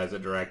 Yoda has a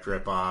direct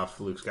ripoff,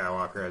 Luke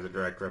Skywalker has a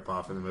direct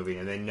ripoff in the movie,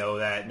 and they know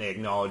that, and they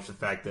acknowledge the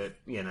fact that,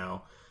 you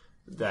know,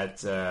 that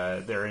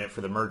they're in it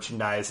for the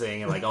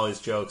merchandising and like all these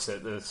jokes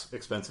at this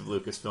expensive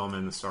Lucasfilm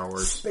and the Star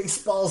Wars.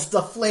 Spaceballs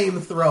the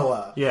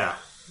flamethrower. Yeah.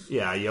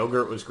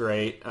 Yogurt was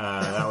great.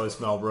 That was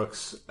Mel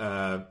Brooks,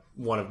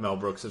 one of Mel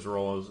Brooks'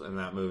 roles in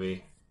that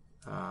movie.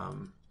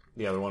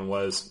 The other one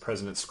was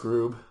President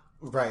Scroob.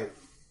 Right.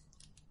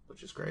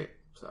 Which is great.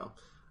 So,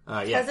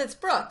 because it's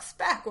Brooks,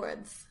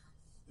 backwards.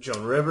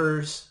 Joan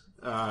Rivers.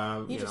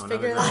 You just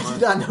figured that out. I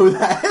did not know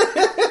that.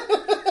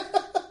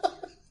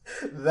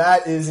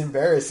 That is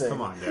embarrassing.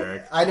 Come on,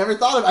 Derek. I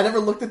never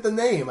looked at the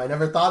name. I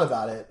never thought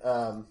about it.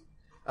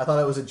 I thought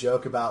it was a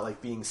joke about,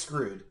 like, being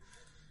screwed.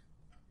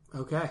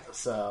 Okay.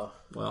 So.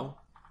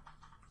 Well,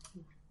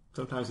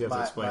 sometimes you have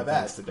to explain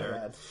things to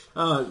Derek.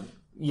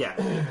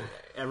 Yeah.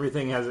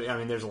 Everything has, I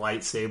mean, there's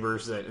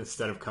lightsabers that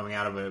instead of coming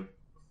out of a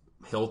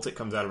hilt, it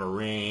comes out of a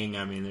ring.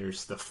 I mean,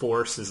 there's the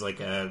Force is like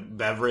a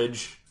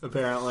beverage,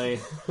 apparently.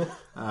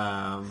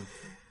 The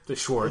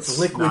Schwartz. It's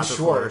liquid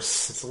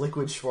Schwartz. It's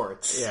liquid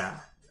Schwartz. Yeah.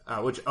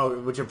 Which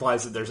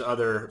implies that there's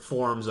other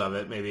forms of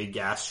it, maybe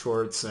gas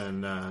Schwartz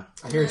and I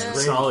hear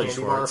it's solid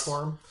candy Schwartz. bar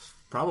form.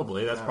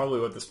 Probably. That's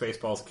probably what the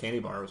Spaceballs candy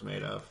bar was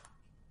made of.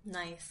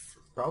 Nice.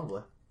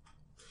 Probably.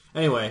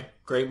 Anyway,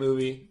 great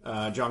movie.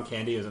 John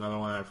Candy is another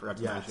one I forgot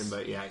to mention,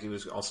 but yeah, he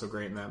was also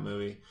great in that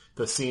movie.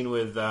 The scene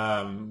with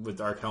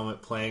Dark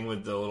Helmet playing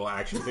with the little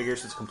action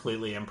figures is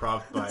completely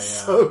improv by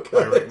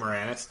Rick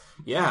Moranis.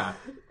 Yeah,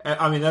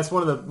 I mean that's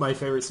one of my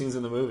favorite scenes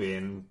in the movie,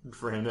 and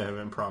for him to have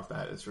improv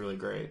that is really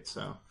great.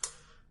 So.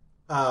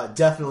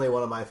 Definitely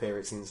one of my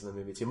favorite scenes in the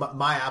movie too.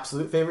 My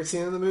absolute favorite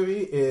scene in the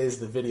movie is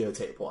the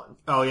videotape one.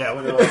 Oh yeah,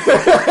 when they're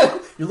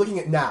like, you're looking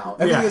at now.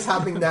 Everything that's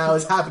happening now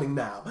is happening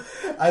now.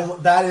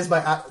 That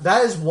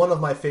is one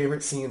of my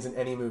favorite scenes in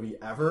any movie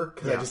ever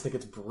because I just think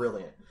it's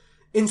brilliant.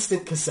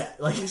 Instant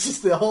cassette, like it's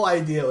just the whole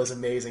idea was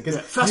amazing.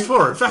 Fast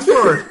forward,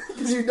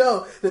 because you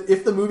know that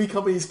if the movie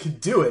companies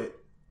could do it,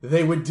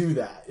 they would do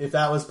that if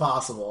that was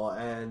possible.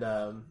 And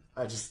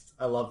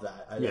I love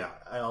that.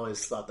 I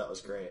always thought that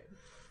was great.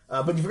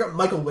 But you forgot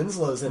Michael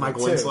Winslow's in it, too.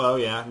 Michael Winslow,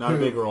 yeah. Not a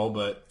big role,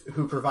 but...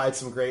 Who provides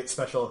some great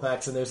special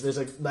effects. And there's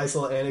a nice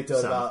little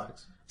anecdote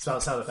about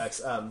sound effects.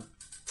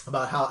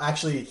 About how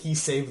actually he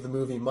saved the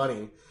movie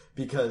money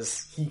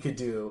because he could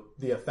do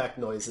the effect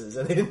noises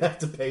and they didn't have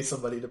to pay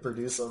somebody to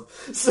produce them.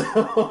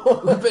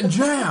 So... We've been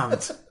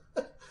jammed!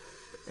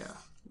 Yeah,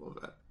 love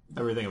that.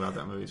 Everything about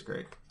that movie is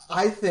great.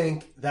 I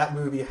think that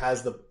movie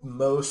has the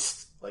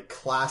most... like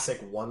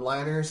classic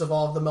one-liners of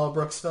all of the Mel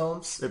Brooks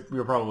films.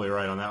 You're probably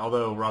right on that.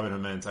 Although Robin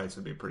Hood Men in Tights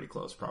would be pretty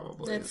close,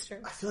 probably. That's true.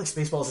 I feel like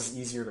Spaceballs is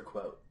easier to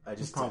quote. I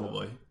just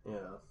probably,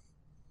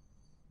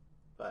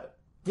 But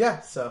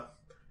yeah, so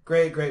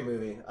great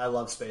movie. I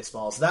love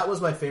Spaceballs. That was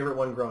my favorite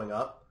one growing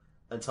up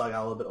until I got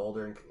a little bit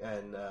older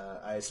and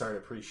I started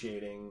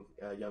appreciating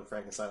Young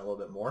Frankenstein a little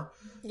bit more.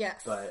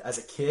 Yes. But as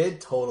a kid,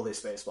 totally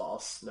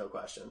Spaceballs, no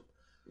question.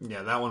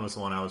 Yeah, that one was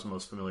the one I was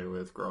most familiar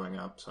with growing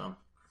up. So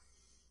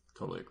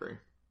totally agree.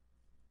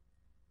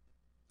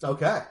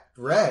 Okay,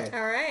 Ray.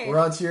 All right. We're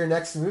on to your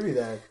next movie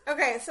then.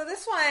 Okay, so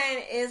this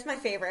one is my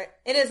favorite.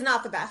 It is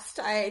not the best.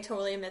 I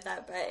totally admit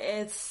that, but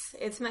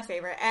it's my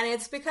favorite. And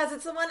it's because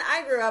it's the one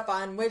I grew up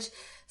on, which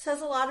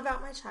says a lot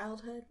about my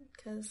childhood,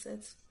 because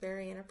it's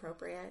very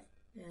inappropriate.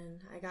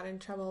 And I got in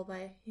trouble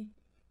by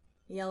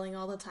yelling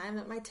all the time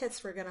that my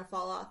tits were going to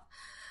fall off.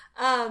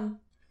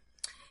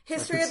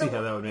 History I of can the see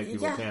how that would make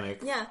people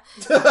panic. Yeah.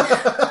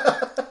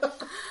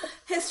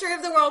 History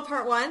of the World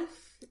Part 1.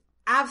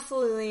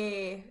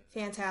 Absolutely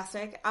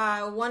fantastic.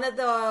 One of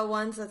the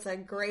ones that's a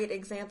great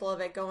example of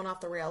it going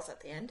off the rails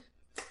at the end.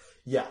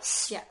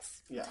 Yes.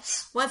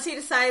 Yes. Once he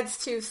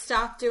decides to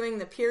stop doing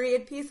the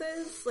period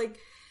pieces,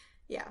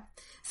 yeah.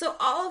 So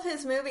all of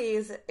his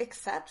movies,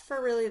 except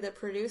for really the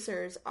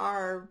producers,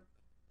 are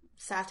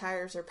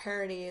satires or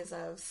parodies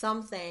of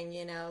something.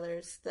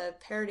 There's the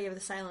parody of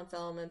the silent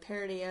film and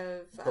parody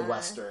of the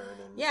Western.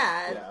 And,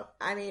 yeah.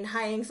 I mean,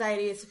 High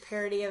Anxiety is a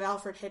parody of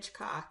Alfred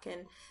Hitchcock,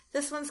 and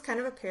this one's kind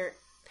of a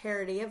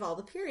parody of all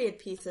the period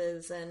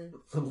pieces, and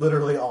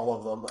literally all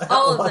of them.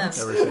 All of them.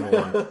 Every single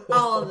one.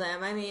 All of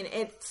them. I mean,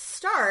 it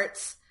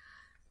starts,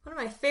 one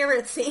of my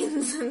favorite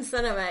scenes in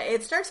cinema,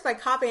 it starts by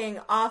copying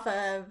off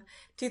of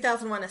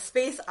 2001: A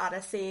Space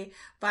Odyssey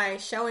by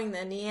showing the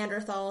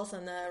Neanderthals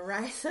and the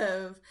rise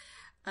of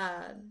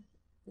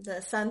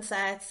the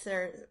sunsets,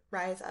 or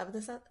rise of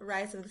the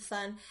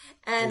sun.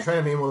 And I'm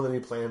trying to name one of the new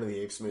Planet of the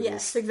Apes movies.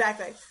 Yes,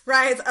 exactly.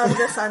 Rise of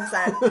the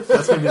sunset.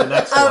 That's going to be the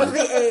next one. Of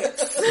the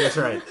apes. That's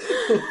right.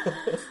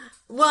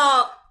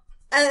 Well,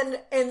 and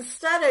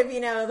instead of,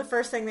 the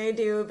first thing they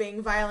do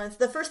being violence,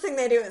 the first thing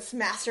they do is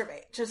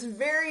masturbate. Just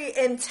very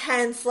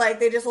intense,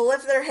 they just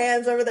lift their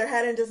hands over their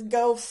head and just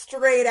go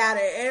straight at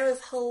it. And it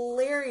was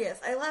hilarious.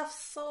 I laughed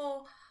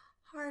so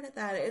hard at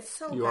that. It's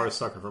so You bad. are a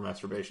sucker for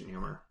masturbation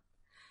humor.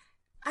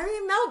 I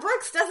mean, Mel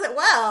Brooks does it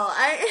well.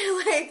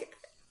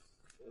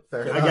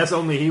 Fair I enough. guess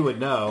only he would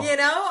know.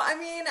 I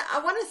mean, I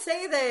want to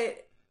say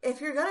that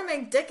if you're going to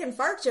make dick and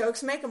fart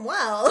jokes, make them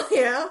well,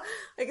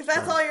 if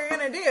that's all you're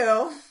going to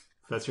do.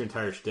 If that's your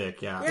entire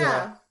shtick,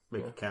 Yeah.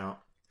 Make it count.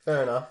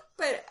 Fair enough.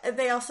 But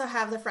they also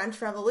have the French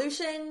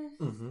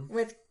Revolution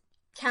with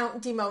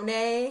Count de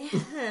Monet,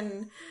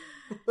 and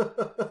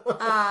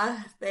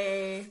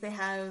they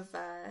have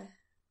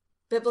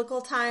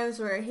biblical times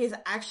where he's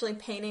actually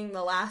painting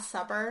the Last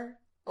Supper,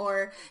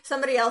 or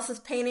somebody else is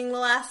painting the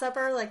Last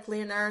Supper, like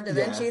Leonardo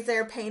da Vinci's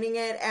there painting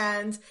it,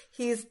 and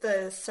he's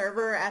the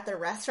server at the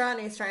restaurant,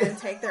 and he's trying to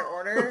take their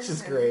order. Which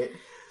is great.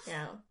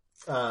 Yeah.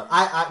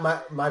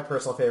 My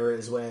personal favorite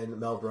is when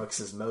Mel Brooks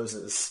is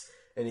Moses,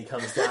 and he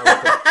comes down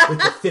with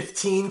the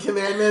 15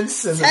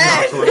 commandments. And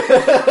 10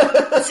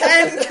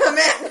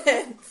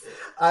 commandments!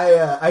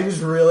 I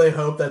just really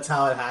hope that's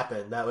how it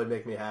happened. That would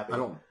make me happy.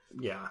 I'm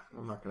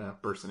not going to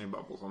burst any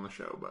bubbles on the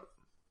show, but...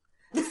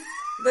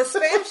 The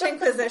Spanish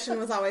Inquisition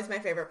was always my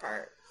favorite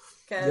part.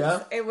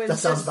 Because it was that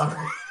sounds about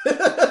right.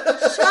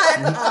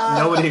 Shut up.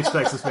 Nobody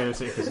expects the Spanish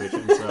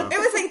Inquisition, so... It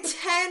was a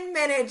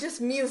 10-minute just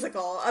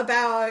musical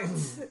about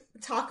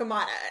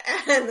Torquemada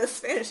and the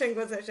Spanish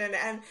Inquisition.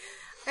 And,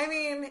 I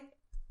mean,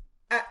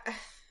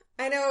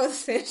 I know the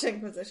Spanish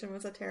Inquisition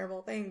was a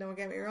terrible thing, don't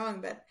get me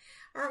wrong, but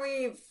aren't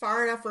we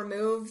far enough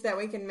removed that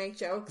we can make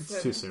jokes?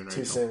 It's too soon,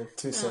 Too soon.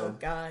 Oh,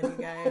 God, you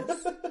guys.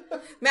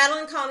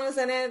 Madeline Kahn was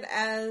in it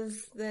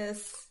as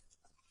this...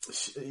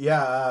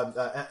 Yeah,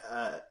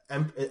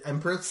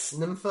 Empress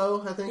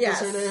Nympho, I think was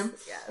her name.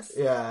 Yes.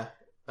 Yeah,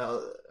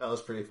 that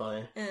was pretty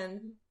funny.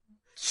 And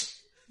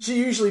she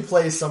usually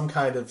plays some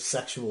kind of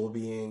sexual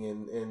being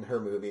in her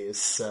movies,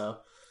 so...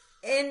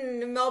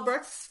 In Mel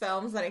Brooks'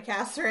 films that he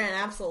cast her in,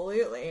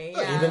 absolutely.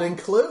 Yeah. Even in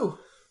Clue.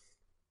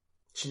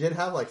 She did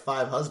have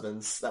 5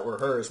 husbands that were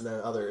hers, and then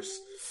others.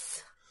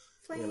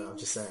 Please.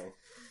 Just saying.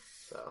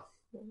 So.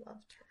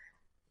 Loved her.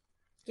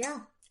 Yeah.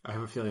 I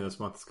have a feeling this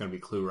month it's going to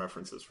be Clue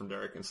references from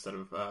Derek instead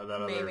of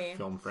that other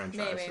film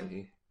franchise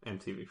and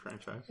TV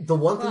franchise. The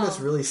one thing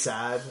that's really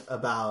sad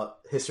about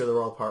History of the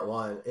World Part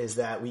 1 is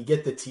that we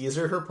get the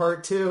teaser for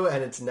Part 2,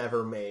 and it's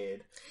never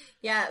made.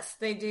 Yes,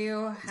 they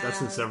do have...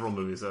 That's in several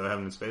movies that have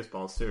in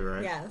Spaceballs too,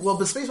 right? Yes. Well,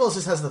 but Spaceballs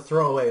just has the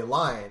throwaway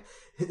line.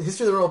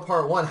 History of the World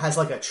Part 1 has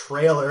a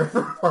trailer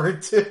for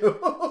Part 2.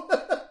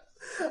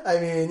 I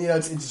mean,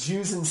 it's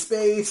Jews in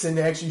space, and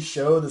they actually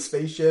show the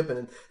spaceship,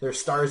 and there's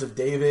Stars of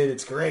David.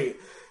 It's great.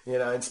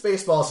 And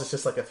Spaceballs is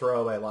just a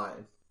throwaway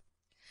line.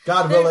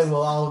 God willing,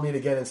 we'll all meet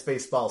again in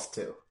Spaceballs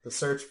 2. The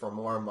search for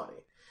more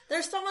money.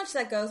 There's so much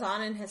that goes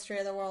on in History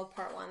of the World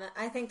Part 1.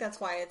 I think that's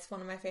why it's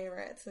one of my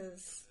favorites,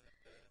 is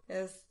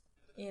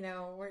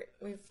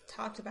we've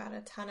talked about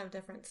a ton of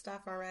different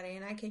stuff already,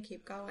 and I can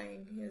keep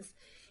going.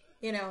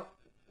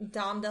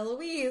 Dom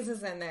DeLuise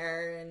is in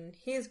there, and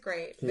he's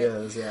great. He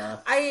is, yeah.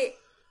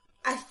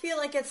 I feel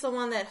like it's the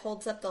one that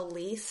holds up the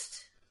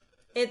least.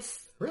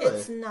 It's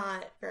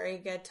not very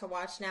good to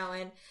watch now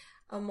in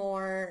a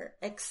more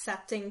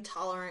accepting,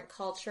 tolerant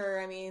culture.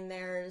 I mean,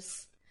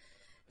 there's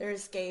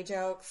gay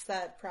jokes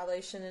that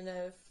probably shouldn't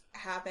have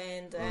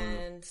happened,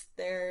 and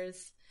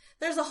there's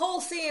a whole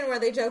scene where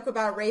they joke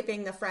about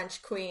raping the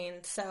French queen.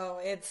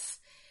 So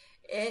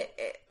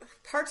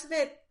parts of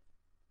it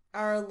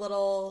are a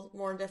little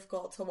more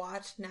difficult to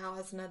watch now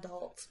as an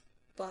adult,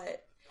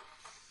 but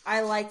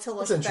I like to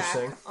look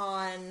back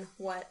on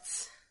what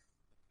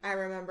I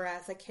remember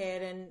as a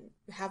kid and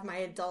have my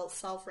adult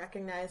self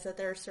recognize that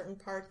there are certain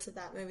parts of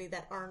that movie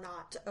that are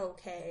not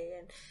okay,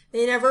 and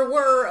they never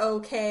were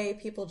okay.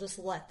 People just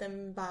let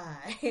them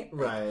by.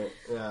 Right,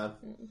 yeah.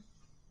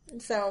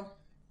 So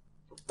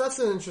that's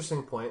an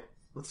interesting point.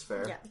 That's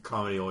fair. Yeah.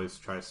 Comedy always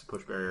tries to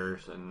push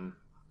barriers, and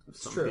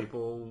some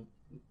people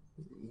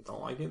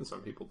don't like it, and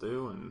some people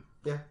do, and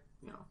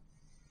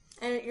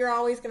And you're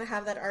always going to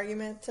have that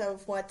argument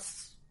of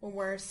what's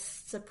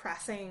worse,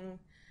 suppressing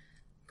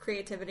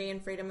creativity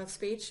and freedom of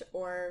speech,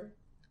 or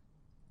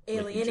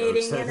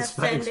alienating and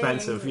offending.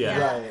 Expensive,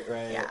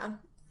 Right. Yeah.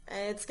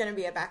 It's going to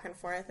be a back and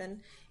forth,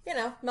 and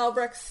Mel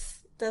Brooks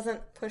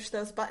doesn't push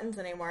those buttons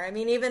anymore. I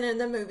mean, even in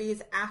the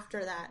movies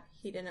after that,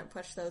 he didn't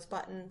push those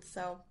buttons.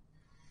 So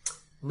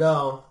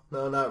no,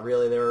 not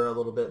really. They were a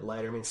little bit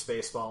lighter. I mean,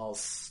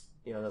 Spaceballs,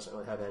 doesn't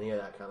really have any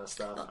of that kind of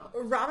stuff.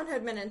 Robin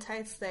Hood Men in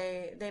Tights,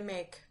 they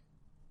make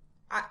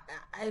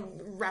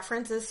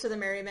references to the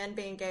Merry Men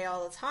being gay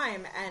all the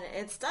time, and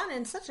it's done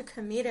in such a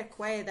comedic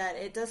way that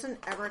it doesn't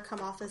ever come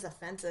off as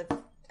offensive.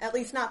 At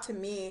least not to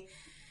me.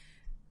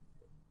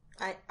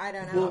 I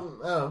don't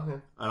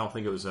know. I don't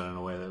think it was done in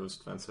a way that was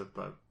offensive,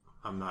 but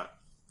I'm not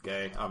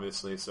gay,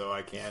 obviously, so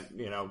I can't,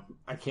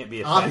 I can't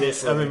be offended.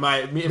 Obviously.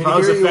 I mean, if I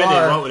was offended,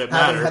 what would it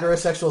matter? Having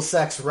heterosexual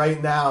sex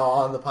right now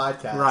on the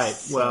podcast. Right.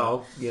 So.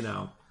 Well,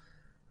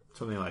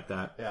 something like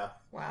that. Yeah.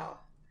 Wow.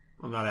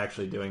 I'm not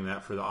actually doing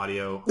that for the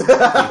audio people.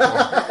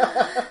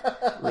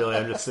 Really,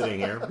 I'm just sitting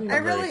here. I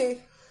really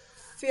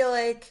feel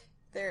like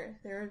there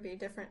would be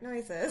different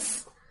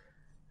noises.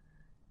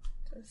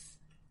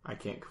 I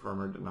can't confirm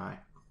or deny.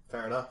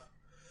 Fair enough.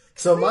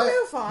 So my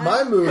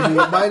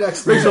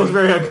next movie... Rachel's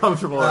very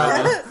uncomfortable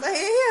right now.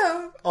 I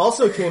am.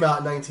 Also came out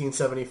in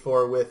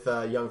 1974 with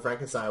Young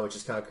Frankenstein, which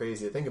is kind of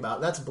crazy to think about.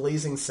 And that's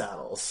Blazing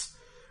Saddles,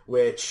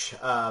 which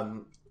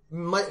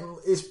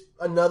is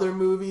another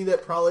movie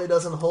that probably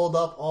doesn't hold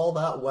up all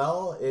that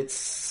well.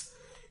 It's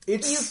You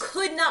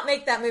could not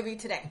make that movie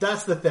today.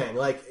 That's the thing.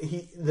 Like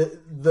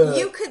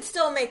you could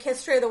still make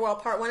History of the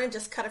World Part 1 and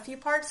just cut a few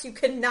parts. You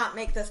could not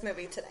make this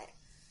movie today.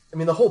 I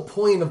mean, the whole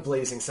point of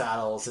Blazing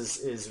Saddles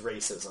is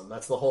racism.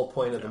 That's the whole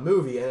point of the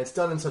movie, and it's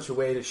done in such a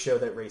way to show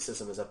that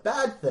racism is a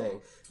bad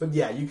thing. But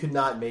yeah, you could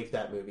not make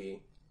that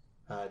movie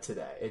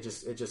today. It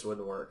just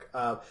wouldn't work.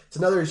 It's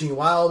another Gene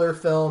Wilder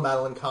film.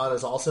 Madeline Kahn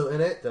is also in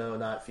it, though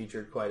not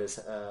featured quite as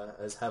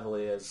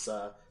heavily as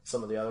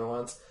some of the other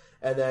ones.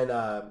 And then,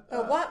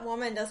 but what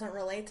woman doesn't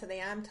relate to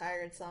the "I'm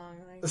Tired" song?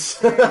 Like,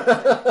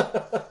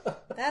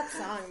 that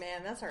song,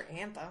 man, that's our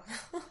anthem.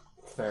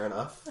 Fair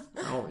enough.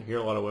 I don't hear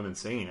a lot of women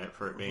singing it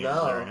for it being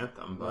their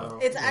anthem,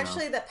 but it's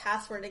actually the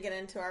password to get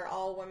into our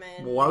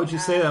all-women. Well, why would you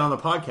say that on the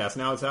podcast?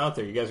 Now it's out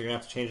there. You guys are gonna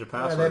have to change the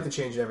password. Yeah, they have to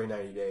change it every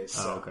 90 days.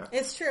 So. Oh, okay.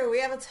 It's true.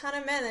 We have a ton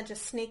of men that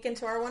just sneak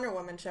into our Wonder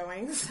Woman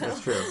showings. So.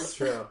 That's true. It's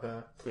true.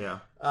 Yeah.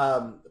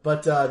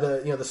 But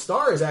the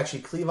star is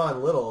actually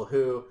Cleavon Little,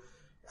 who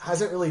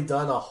hasn't really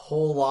done a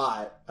whole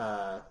lot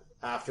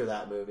after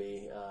that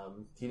movie.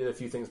 He did a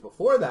few things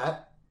before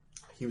that.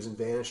 He was in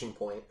Vanishing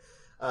Point.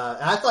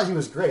 And I thought he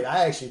was great.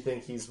 I actually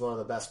think he's one of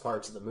the best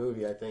parts of the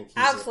movie. I think he's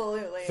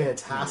absolutely a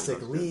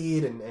fantastic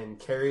lead and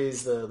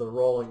carries the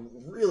role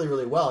really,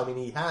 really well. I mean,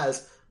 he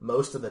has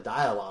most of the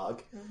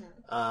dialogue.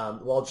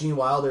 Mm-hmm. While Gene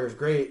Wilder is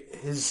great,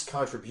 his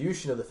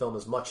contribution to the film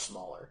is much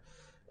smaller.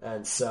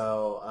 And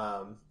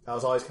so I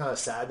was always kind of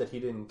sad that he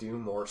didn't do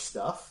more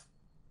stuff.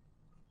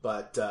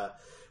 But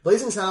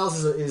Blazing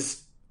Saddles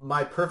is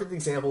my perfect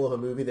example of a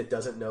movie that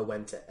doesn't know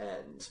when to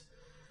end.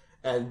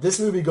 And this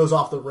movie goes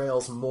off the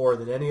rails more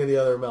than any of the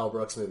other Mel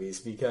Brooks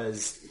movies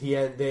because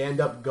they end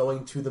up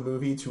going to the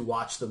movie to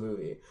watch the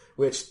movie,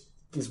 which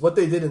is what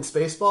they did in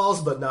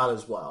Spaceballs, but not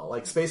as well.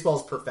 Like,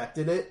 Spaceballs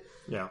perfected it,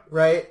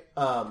 right?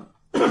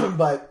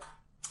 But,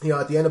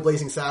 at the end of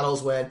Blazing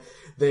Saddles, when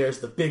there's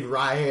the big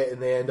riot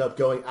and they end up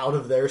going out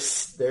of their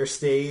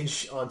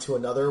stage onto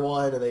another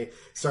one and they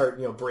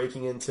start,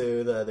 breaking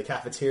into the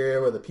cafeteria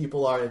where the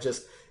people are, and it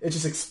just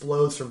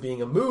explodes from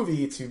being a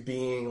movie to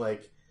being,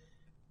 like,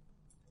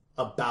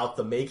 about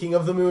the making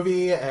of the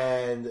movie,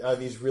 and are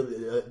these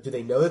really do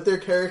they know that they're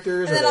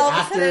characters? And are then they all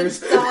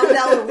actors? Of a sudden,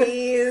 Dom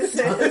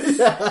DeLuise is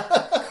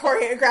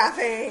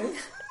choreographing.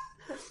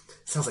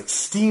 Sounds like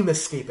steam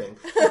escaping.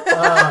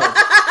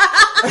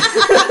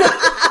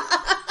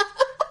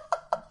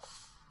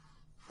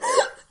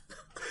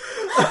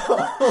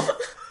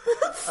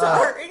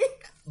 Sorry.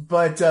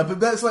 But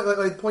that's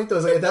my point though.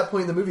 Is like at that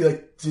point in the movie,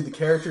 like, do the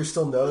characters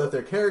still know that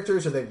they're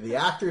characters? Are they the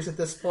actors at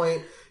this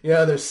point?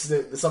 There's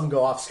some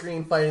go off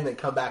screen fighting, they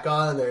come back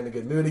on, they're in a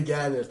good mood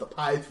again. There's the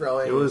pie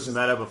throwing. It was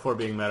meta before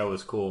being meta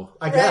was cool.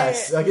 I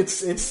guess like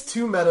it's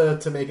too meta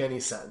to make any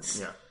sense.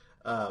 Yeah.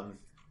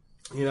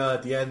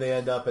 At the end they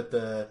end up at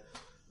the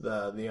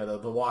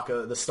the walk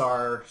of the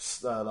star,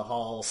 the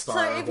hall star.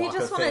 So if you walk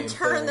just of want fame to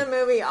turn thing. the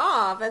movie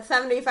off at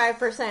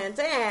 75%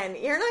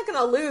 in, you're not going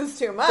to lose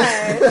too much.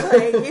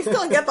 Like, you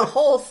still get the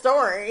whole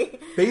story.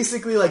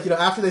 Basically, like,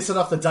 after they set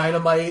off the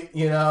dynamite,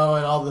 and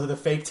all the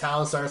fake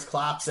town starts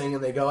collapsing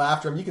and they go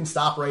after him, you can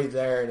stop right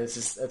there, and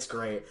it's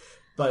great.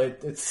 But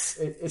it's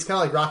kind of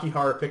like Rocky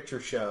Horror Picture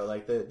Show.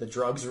 Like, the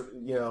drugs,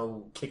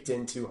 kicked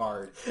in too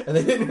hard. And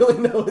they didn't really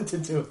know what to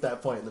do at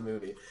that point in the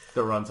movie.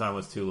 The runtime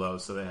was too low,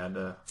 so they had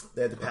to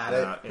pad it? Yeah, Is that pad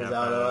what it it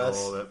a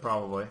was? little bit,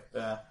 probably.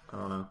 Yeah. I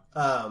don't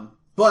know.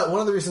 But one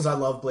of the reasons I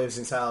love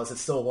Blazing Saddles,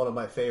 it's still one of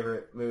my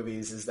favorite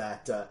movies, is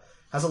that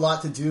has a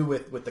lot to do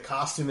with the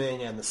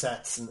costuming and the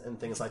sets and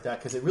things like that,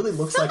 because it really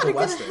looks like a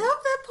Western.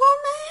 Help that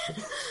poor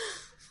man.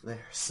 They're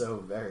so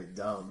very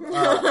dumb.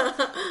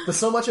 But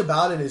so much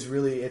about it is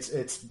really,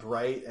 it's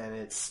bright and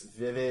it's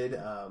vivid.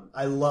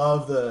 I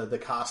love the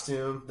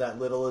costume that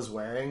Little is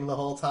wearing the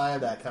whole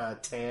time. That kind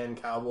of tan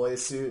cowboy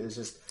suit is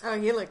just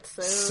He looked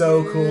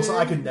so cool. So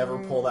I could never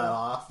pull that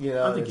off.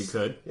 I think you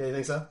could. Yeah, you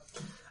think so?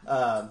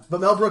 But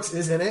Mel Brooks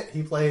is in it.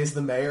 He plays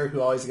the mayor who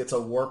always gets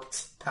a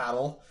warped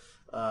paddle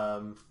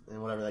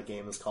in whatever that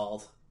game is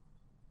called.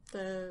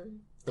 The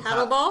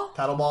paddle ball?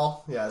 Paddle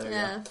ball. Yeah, there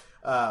you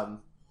go.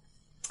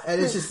 And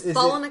it's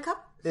ball in a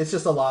cup? It's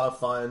just a lot of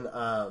fun.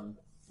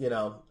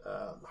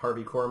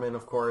 Harvey Korman,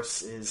 of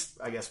course, is,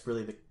 I guess,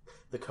 really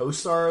the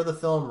co-star of the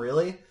film,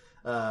 really,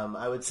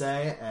 I would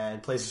say,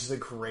 and plays just a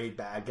great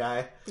bad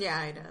guy.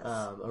 Yeah, he does.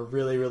 A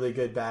really, really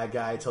good bad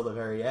guy till the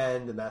very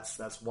end, and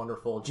that's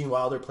wonderful. Gene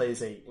Wilder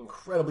plays a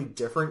incredibly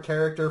different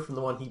character from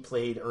the one he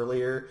played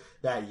earlier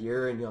that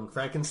year in Young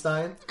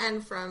Frankenstein.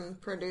 And from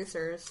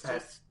producers. Yeah.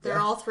 They're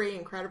all three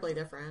incredibly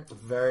different.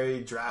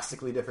 Very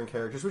drastically different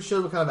characters, which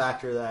shows what kind of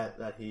actor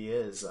that he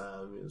is. He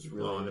was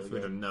really, Well, and really if we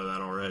good. didn't know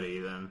that already,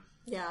 then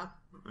Yeah.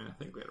 I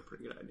think we had a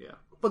pretty good idea.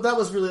 But that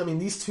was really,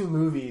 these two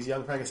movies,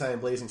 Young Frankenstein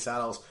and Blazing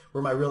Saddles,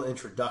 were my real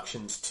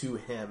introductions to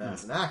him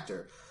as an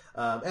actor.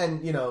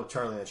 And,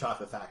 Charlie and the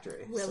Chocolate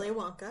Factory. Willy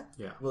Wonka.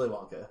 Yeah. Willy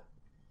Wonka.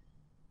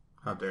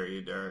 How dare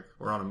you, Derek?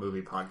 We're on a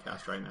movie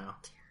podcast right now.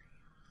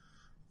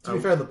 To be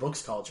fair, the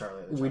book's called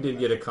Charlie and the We Chocolate did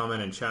Factory. get a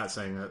comment in chat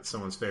saying that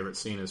someone's favorite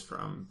scene is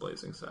from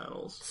Blazing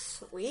Saddles.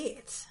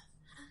 Sweet.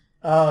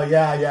 Oh,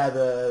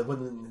 yeah,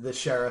 when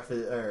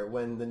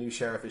the new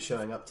sheriff is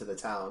showing up to the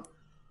town.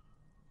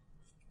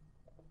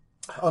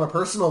 On a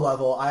personal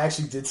level, I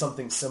actually did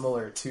something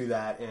similar to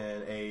that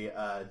in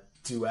a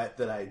duet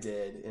that I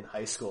did in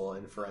high school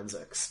in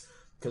forensics.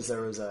 Because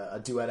there was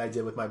a duet I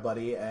did with my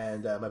buddy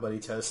and my buddy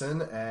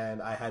Tosin,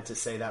 and I had to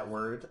say that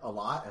word a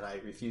lot, and I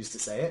refused to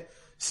say it.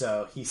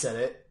 So he said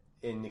it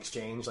in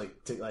exchange,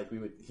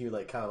 he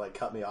would kind of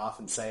cut me off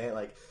and say it,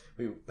 like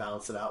we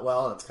balanced it out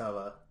well, and it's kind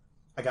of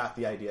I got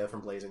the idea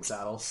from Blazing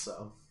Saddles.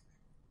 So,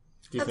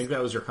 Do you think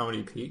that was your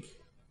comedy peak?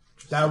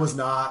 that was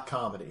not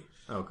comedy.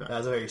 Okay. That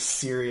was a very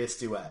serious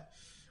duet.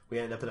 We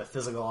ended up in a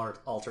physical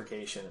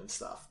altercation and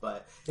stuff.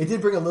 But it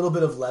did bring a little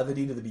bit of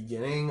levity to the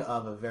beginning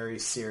of a very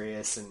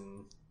serious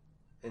and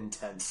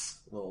intense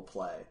little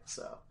play.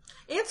 So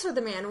Answer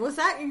the man. Was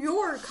that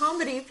your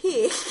comedy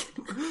peak?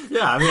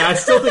 Yeah, I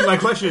still think my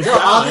question is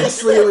valid.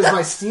 obviously it was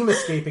my steam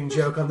escaping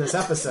joke on this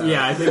episode.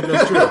 Yeah, I think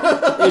that's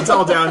true. It's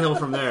all downhill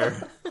from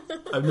there.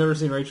 I've never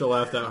seen Rachel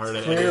laugh that hard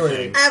at Clearly.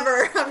 anything.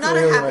 Ever. I'm not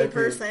Clearly a happy my peak.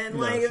 person.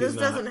 No, This she's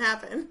not. doesn't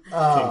happen.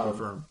 Can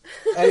confirm.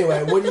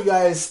 Anyway, what are you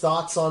guys'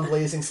 thoughts on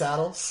Blazing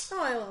Saddles?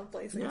 Oh, I love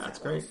Blazing Yeah, it's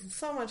Saddles. great.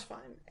 So much fun.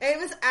 It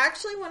was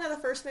actually one of the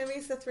first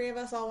movies the three of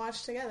us all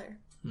watched together.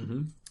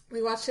 Mm-hmm.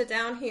 We watched it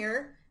down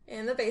here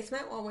in the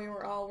basement while we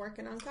were all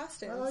working on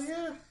costumes. Oh,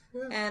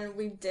 yeah. And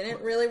we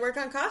didn't really work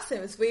on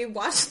costumes. We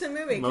watched the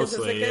movie because it's a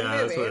Mostly, good yeah,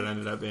 movie. that's what it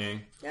ended up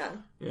being. Yeah.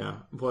 Yeah.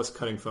 Plus,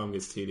 cutting foam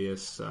gets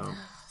tedious, so...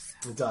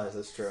 It does,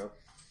 that's true.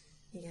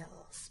 You get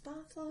little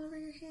spots all over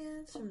your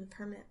hands from the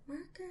permanent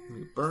marker.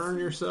 You burn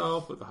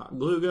yourself with a hot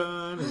glue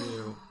gun,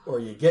 Or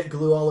you get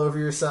glue all over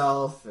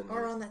yourself. And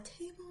Or on the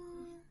table.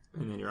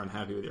 then you're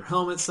unhappy with your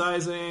helmet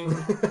sizing.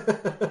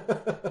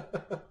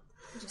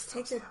 Just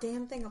take the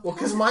damn thing apart. Well,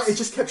 because it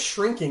just kept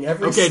shrinking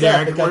every Okay,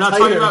 step. Derek, It got we're not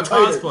tighter talking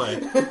about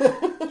and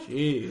tighter. cosplay.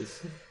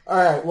 Jeez. All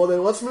right, well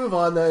then let's move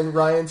on then,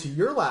 Ryan, to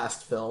your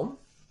last film.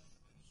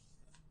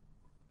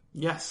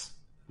 Yes.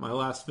 My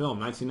last film,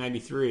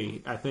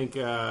 1993. I think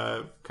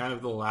kind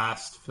of the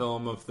last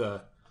film of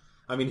the...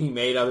 he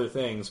made other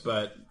things,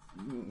 but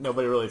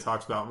nobody really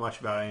talks much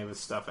about any of his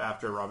stuff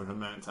after Robin Hood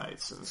Men in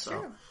Tights. And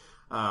so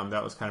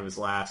that was kind of his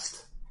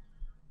last...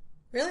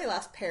 Really,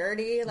 last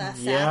parody, last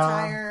Yeah.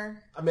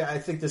 satire. I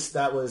think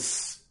that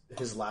was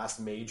his last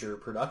major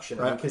production.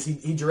 Right. Because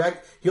he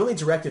only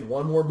directed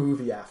one more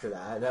movie after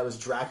that, and that was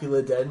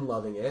Dracula Dead and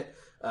Loving It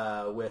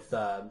with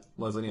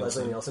Leslie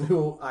Leslie Nielsen,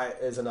 who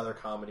is another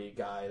comedy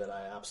guy that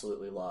I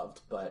absolutely loved.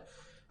 But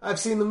I've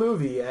seen the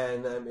movie,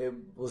 and it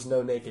was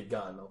no Naked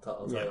Gun. I'll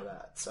tell you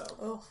that. So,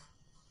 Oh.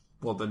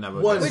 Well, the Nepo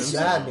what Baby does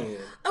Simpson. that mean?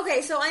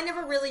 Okay, so I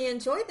never really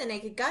enjoyed the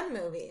Naked Gun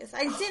movies.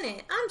 I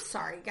didn't. I'm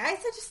sorry, guys.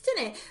 I just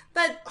didn't.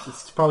 But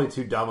It's probably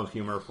too dumb of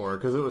humor for her,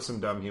 because there was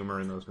some dumb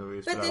humor in those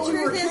movies. the I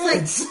truth liked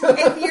it. is,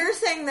 if you're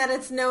saying that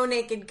it's no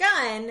Naked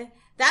Gun,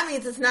 that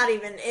means it's not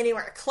even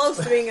anywhere close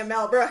to being a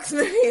Mel Brooks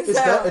movie.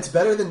 It's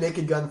better than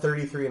Naked Gun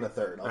 33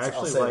 1/3. I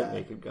actually like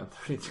Naked Gun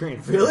 33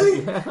 1/3.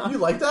 Really? Yeah. You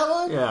like that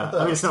one? Yeah.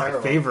 I mean, it's not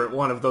my favorite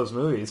one of those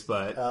movies,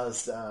 but I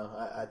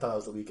thought it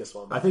was the weakest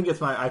one. But... I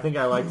think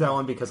I like that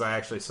one because I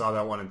actually saw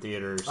that one in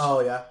theaters.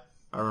 Oh yeah.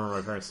 I remember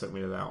my parents took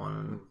me to that one,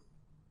 and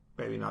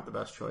maybe not the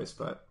best choice,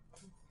 but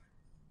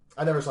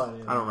I never saw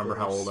it. I don't remember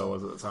how old I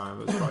was at the time.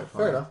 It was probably fun.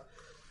 Fair enough.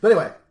 But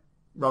anyway,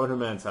 Robin Hood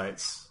Men in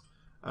Tights,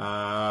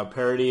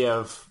 parody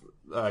of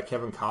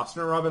Kevin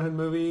Costner Robin Hood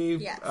movie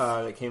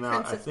that came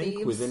out, Prince I of think,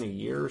 Thieves. within a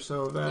year or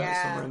so of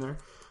that, somewhere in there.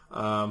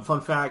 Fun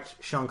fact: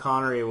 Sean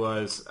Connery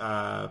was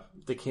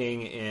the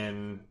king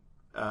in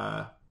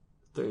the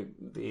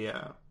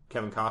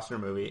Kevin Costner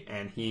movie,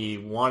 and he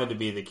wanted to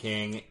be the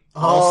king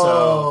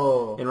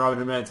also in Robin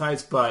Hood Men in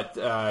Tights, but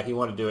he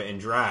wanted to do it in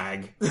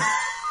drag.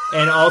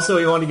 And also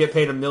he wanted to get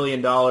paid $1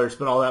 million,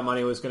 but all that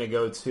money was going to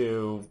go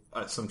to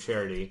some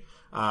charity,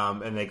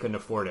 and they couldn't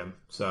afford him.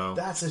 So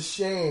that's a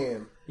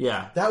shame.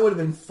 Yeah. That would have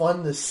been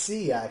fun to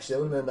see, actually.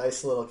 That would have been a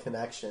nice little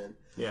connection.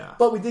 Yeah.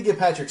 But we did get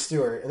Patrick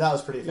Stewart, and that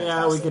was pretty fantastic.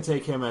 Yeah, we could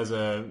take him as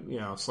a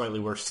slightly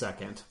worse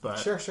second. But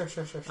Sure.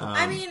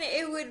 I mean,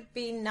 it would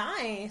be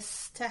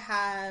nice to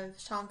have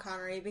Sean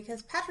Connery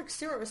because Patrick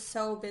Stewart was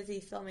so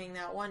busy filming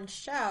that one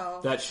show.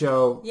 That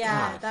show.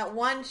 Yeah, God, that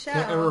one show. I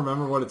can't ever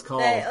remember what it's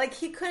called. That,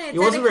 he couldn't He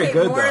wasn't very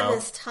dedicate good, more though. of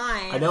his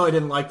time. I know I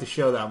didn't like the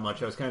show that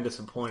much. I was kind of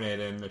disappointed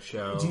in the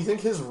show. Do you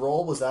think his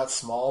role was that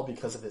small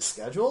because of his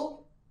schedule?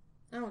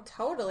 Oh,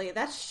 totally.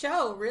 That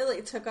show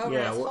really took over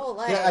his whole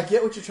life. Yeah, I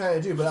get what you're trying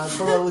to do, but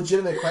from a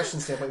legitimate question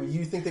standpoint,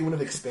 you think they would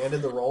have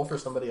expanded the role for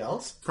somebody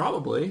else?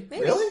 Probably.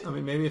 Maybe. Really? I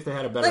mean, maybe if they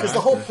had a better Because actor.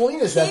 the whole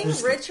point is that King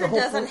this, Richard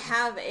doesn't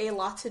have a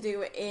lot to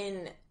do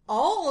in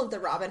all of the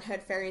Robin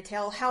Hood fairy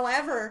tale.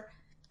 However,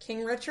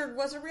 King Richard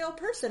was a real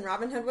person.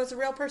 Robin Hood was a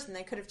real person.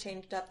 They could have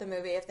changed up the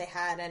movie if they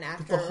had an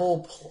actor. The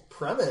whole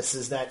premise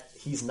is that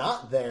he's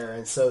not there,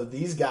 and so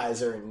these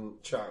guys are in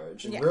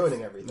charge and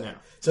ruining everything. Yeah.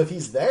 So if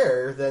he's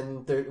there,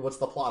 then what's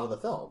the plot of the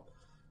film?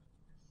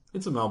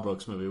 It's a Mel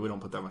Brooks movie. We don't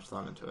put that much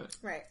thought into it.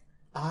 Right.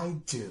 I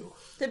do.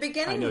 The I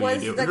beginning know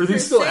was you do. the Are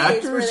these still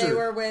Crusades where actors, they or-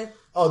 were with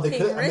Oh, they King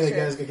could. I mean,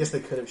 Richard. I guess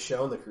they could have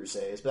shown the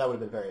Crusades, but that would have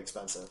been very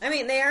expensive. I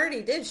mean, they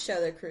already did show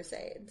the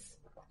Crusades.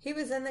 He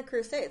was in the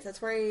Crusades.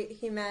 That's where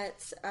he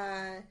met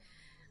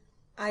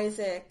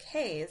Isaac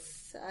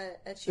Hayes,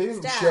 They Chief's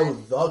didn't dad. show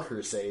the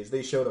Crusades;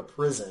 they showed a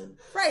prison.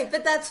 Right,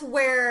 but that's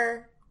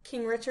where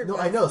King Richard No,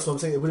 was. I know. So I'm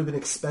saying it would have been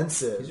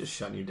expensive. He's just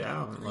shutting you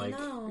down. Like,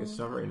 know. it's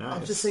not very nice.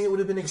 I'm just saying it would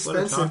have been let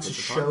her expensive talk, to it's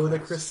a show the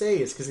podcast.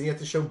 Crusades because you have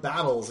to show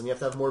battles and you have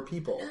to have more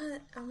people.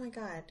 Oh my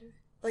god.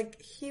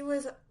 Like, he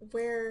was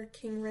where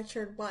King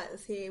Richard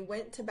was. He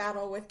went to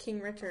battle with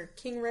King Richard.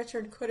 King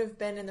Richard could have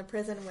been in the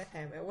prison with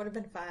him. It would have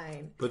been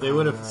fine. But they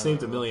would have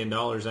saved $1 million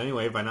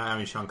anyway by not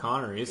having Sean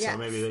Connery, so Yes.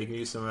 maybe they could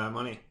use some of that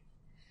money.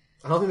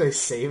 I don't think they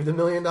saved $1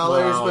 million, Well, but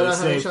they not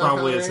having saved Sean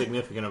probably a Connery.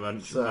 significant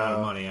amount of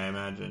money, I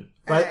imagine.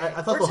 But Alright,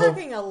 I thought we're the whole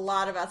talking a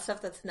lot about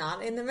stuff that's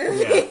not in the movie.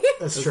 Yeah,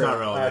 that's it's true. not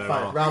relevant All right, at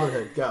fine. all. Robin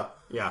Hood, go.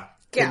 Yeah,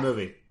 Yeah. good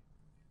movie.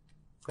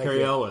 Thank Carrie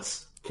you.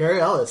 Ellis. Carrie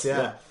Ellis,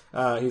 yeah.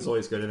 He's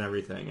always good in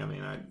everything. I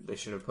mean, they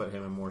should have put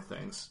him in more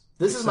things.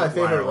 This is my Except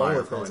favorite Liar, role Liar,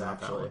 of probably his, not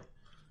that actually. one.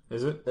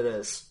 Is it? It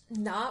is.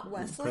 Not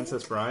Wesley.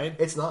 Princess Bride?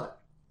 It's not.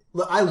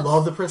 Look, I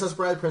love The Princess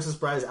Bride. Princess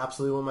Bride is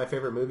absolutely one of my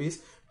favorite movies.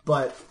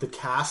 But the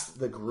cast,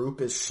 the group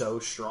is so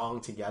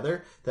strong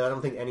together that I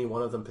don't think any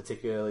one of them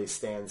particularly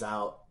stands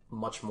out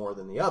much more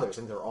than the others. I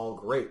think they're all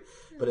great.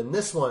 But in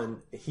this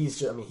one, he's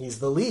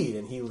the lead,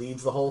 and he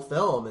leads the whole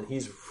film, and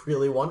he's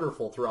really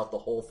wonderful throughout the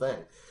whole thing.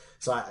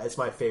 So it's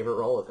my favorite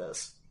role of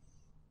his.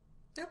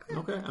 Okay.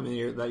 Okay, I mean,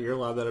 you're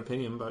allowed that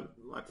opinion, but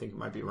I think it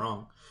might be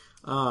wrong.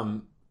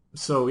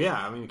 So, yeah,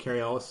 I mean,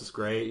 Carrie Ellis is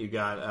great. You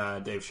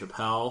got Dave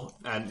Chappelle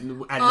at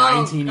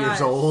 19 years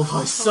gosh. old.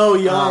 Oh, so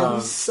young.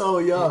 He's so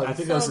young. I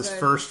think that was his good.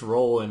 first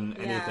role in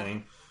Yeah.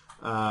 anything.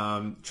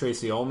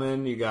 Tracy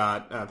Ullman, you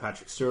got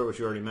Patrick Stewart, which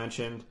you already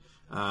mentioned.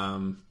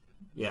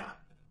 Yeah,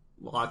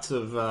 lots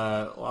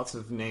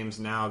of names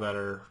now that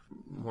are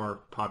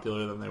more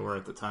popular than they were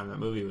at the time that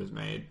movie was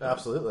made. But,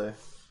 Absolutely.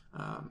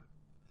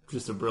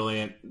 just a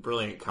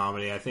brilliant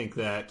comedy. I think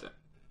that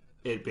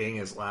it being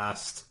his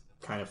last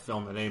kind of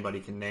film that anybody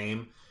can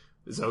name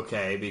is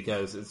okay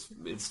because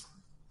it's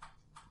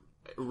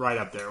right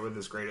up there with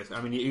his greatest.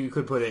 I mean, you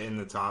could put it in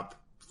the top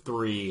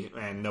 3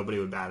 and nobody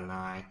would bat an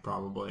eye,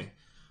 probably.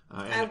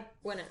 I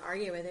wouldn't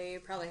argue with you. You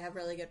probably have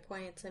really good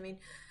points. I mean,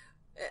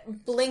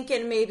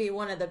 Blinken may be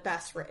one of the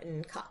best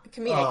written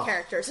comedic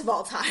characters of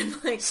all time.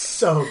 Like,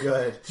 So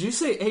good. Did you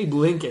say Abe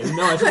Lincoln?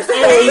 No, I said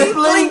Abe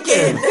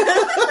Lincoln.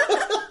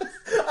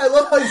 I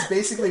love how he's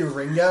basically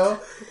Ringo.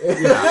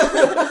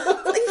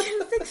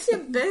 Blinken, fix your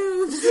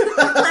boobs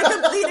like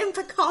a bleeding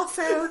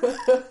Picasso.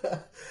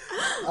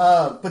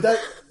 But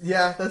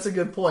that's a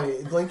good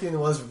point. Blinken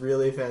was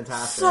really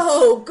fantastic.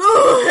 So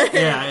good.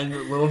 Yeah, and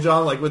Little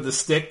John, like with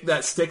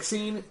that stick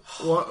scene,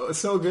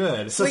 so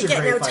good. Such We a get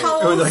great no fight.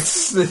 toes. Or like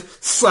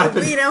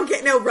slapping. We don't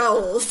get no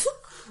rolls.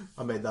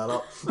 I made that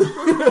up.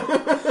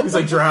 He's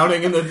like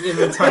drowning in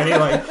the tiny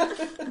like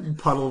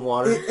puddle of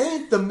water. It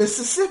ain't the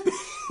Mississippi.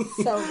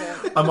 So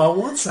good. I'm on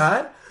one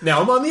side. Now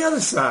I'm on the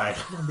other side.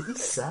 I'm on the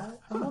east side.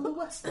 I'm on the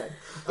west side.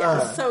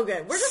 Yeah, so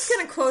good. We're just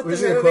going to quote the We're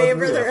just gonna movie quote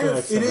the for the movie.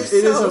 rest.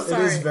 It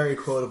Sorry. is very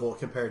quotable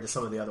compared to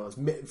some of the other ones.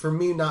 For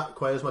me, not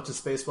quite as much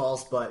as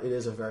Spaceballs, but it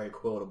is a very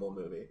quotable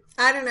movie.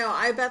 I don't know.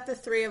 I bet the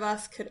three of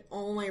us could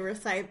only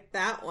recite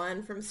that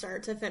one from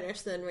start to finish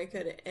than we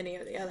could any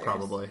of the others.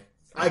 Probably.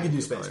 I could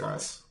do Probably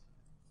Spaceballs.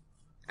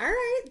 All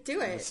right,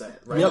 do Just say it.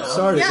 it right Yep, now.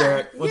 started, Yeah,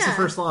 Derek. What's the yeah.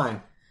 first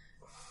line?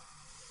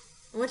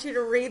 I want you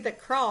to read the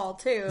crawl,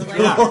 too. Like,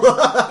 you have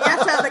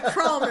to have the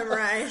crawl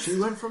memorized. She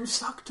went from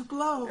suck to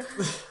blow.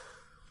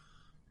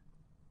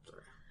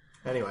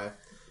 Anyway,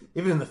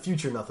 even in the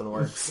future, nothing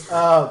works.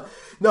 No,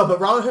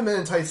 but Robin Hood Men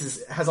in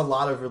Tights has a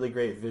lot of really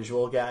great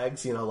visual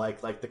gags. You know,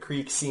 like the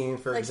creek scene,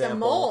 for Like the example.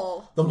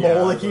 mole. The Yeah,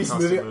 mole that the keeps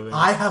constant moving. moving.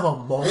 I have a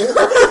mole.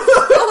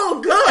 Oh,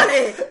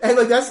 good! And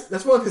like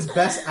that's one of his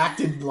best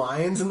acted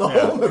lines in the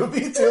whole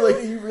movie too.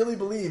 Like you really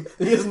believe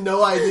that he has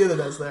no idea that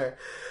that's there.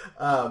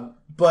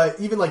 But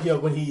even like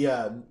when he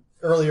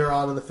earlier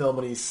on in the film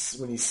when he's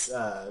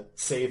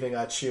saving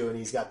Chu and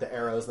he's got the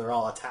arrows and they're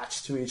all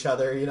attached to each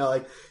other.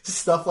 Like just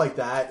stuff like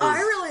that. I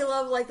really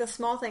love like the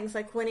small things,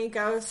 like when he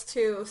goes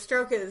to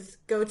stroke his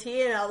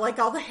goatee and like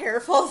all the hair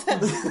falls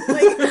out. Like,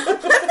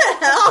 what the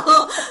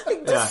hell?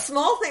 Like, just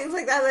small things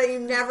like that you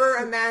never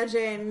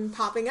imagine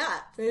popping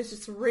up. It's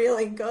just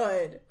really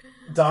good.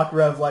 Doc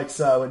Rev likes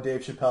when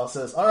Dave Chappelle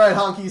says, "All right,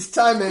 honkies,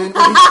 time in."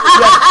 When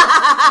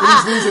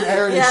he's losing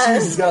air in his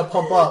shoes, he's got to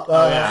pump up.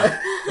 That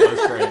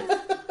was great.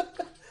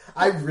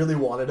 I really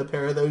wanted a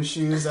pair of those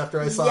shoes after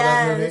I saw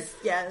that movie.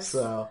 Yes.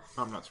 So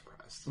I'm not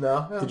surprised.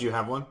 no, Did you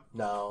have one?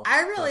 No.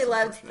 I really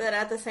loved that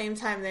at the same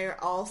time they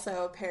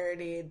also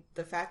parodied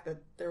the fact that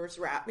there was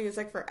rap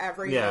music for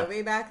every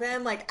movie back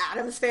then. Like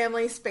Addams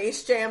Family,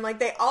 Space Jam, like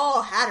they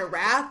all had a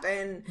rap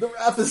and The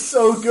rap is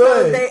so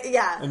good.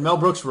 And Mel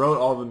Brooks wrote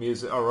all the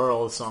music, or wrote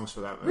all the songs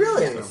for that movie.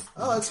 Really? So.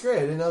 Oh, that's great.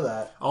 I didn't know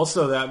that.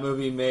 Also, that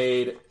movie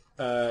made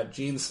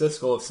Gene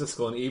Siskel of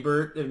Siskel and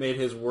Ebert. It made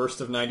his worst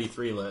of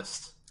 '93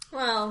 list.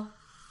 Well,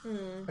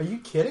 Are you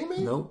kidding me?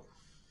 Nope.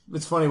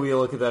 It's funny we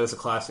look at that as a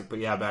classic, but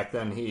yeah, back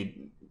then it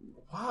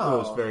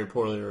was very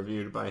poorly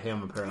reviewed by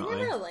him, I apparently.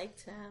 never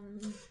liked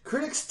him.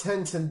 Critics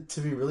tend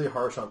to be really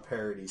harsh on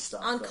parody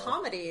stuff. On though.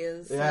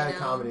 comedies. Yeah, you know?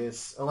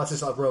 comedies. Unless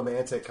it's a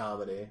romantic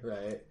comedy,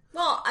 right?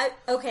 Well,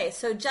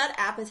 so Judd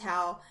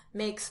Apatow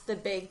makes The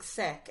Big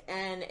Sick,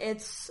 and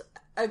it's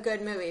a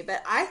good movie,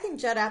 but I think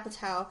Judd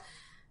Apatow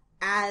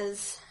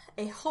as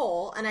a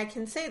whole, and I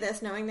can say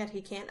this knowing that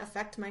he can't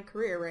affect my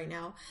career right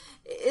now,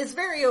 is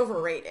very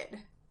overrated.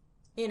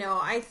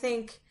 I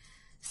think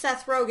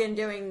Seth Rogen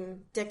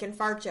doing dick and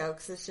fart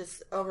jokes is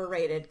just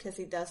overrated because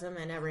he does them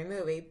in every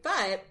movie,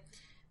 but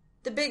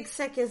The Big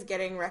Sick is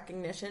getting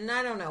recognition.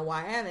 I don't know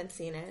why. I haven't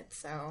seen it,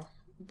 so...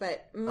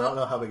 But I don't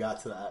know how we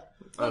got to that.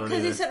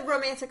 because you said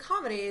romantic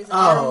comedies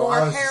are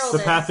more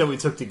heralded. The path that we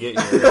took to get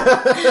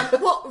here.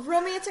 Well,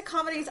 romantic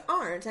comedies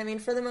aren't. I mean,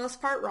 for the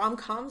most part,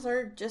 rom-coms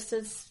are just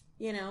as,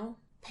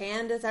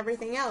 panned as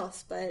everything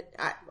else. But,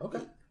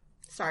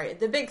 sorry,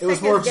 The Big It was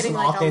Sick more is of just getting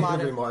an like a offhanded lot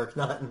of... remark,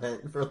 not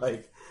meant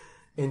for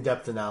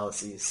in-depth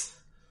analyses.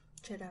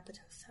 Judd Apatow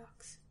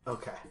sucks.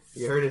 Okay,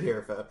 you heard it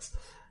here, folks.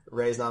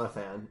 Ray's not a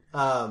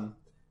fan.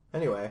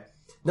 Anyway,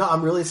 no,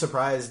 I'm really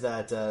surprised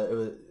that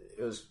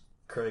it was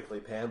critically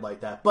panned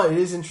like that. But it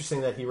is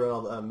interesting that he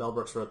wrote Mel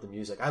Brooks wrote the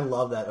music. I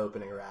love that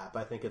opening rap.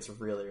 I think it's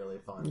really, really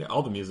fun. Yeah,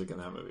 all the music in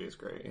that movie is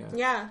great.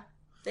 Yeah.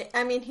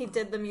 He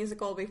did the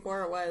musical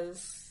before it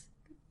was...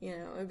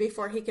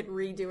 before he could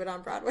redo it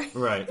on Broadway.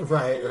 Right.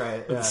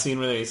 The scene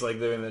where he's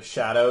doing the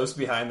shadows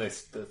behind the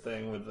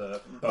thing with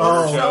the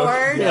boner joke.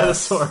 Sword. Yeah, the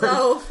sword.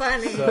 So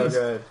funny. So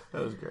good.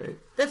 That was great.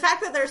 The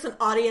fact that there's an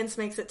audience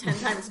makes it 10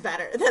 times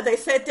better. That they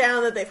sit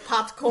down, that they've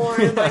popped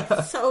corn,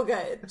 so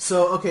good.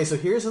 So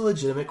here's a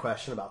legitimate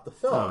question about the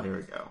film. Oh, here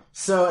we go.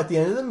 So at the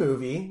end of the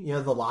movie,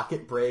 the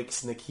locket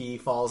breaks and the key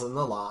falls in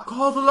the lock.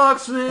 Call the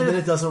locksmith! And then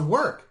it doesn't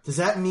work. Does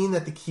that mean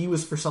that the key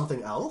was for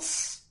something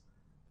else?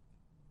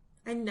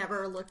 I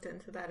never looked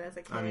into that as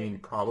a kid. I mean,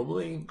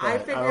 probably. I But I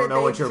figured don't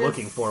know what they you're just,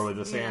 looking for with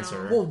this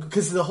answer. Well,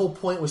 because the whole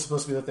point was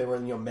supposed to be that they were,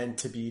 meant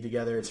to be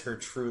together. It's her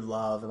true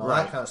love and all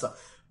that kind of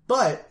stuff.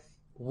 But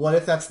what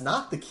if that's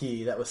not the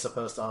key that was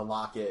supposed to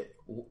unlock it?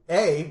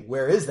 A,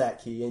 where is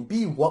that key? And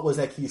B, what was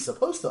that key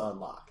supposed to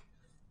unlock?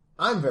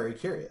 I'm very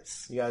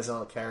curious. You guys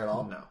don't care at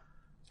all? No.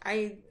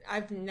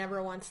 I've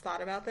never once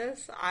thought about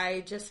this.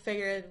 I just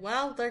figured,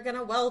 well, they're going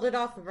to weld it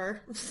off of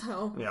her.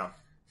 So Yeah.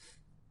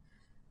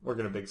 We're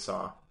going to big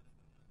saw.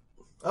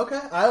 Okay,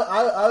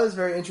 I was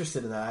very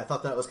interested in that. I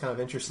thought that was kind of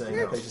interesting.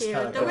 You're that they just cute.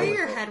 kind of The way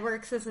your head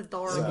works is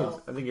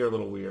adorable. I think you're a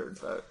little weird,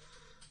 but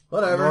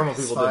whatever. normal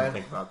it's people fine. didn't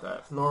think about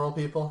that. Normal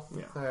people?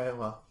 Yeah. All right,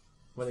 well,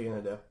 what are you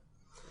going to do?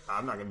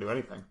 I'm not going to do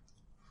anything.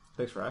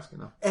 Thanks for asking,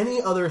 though.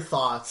 Any other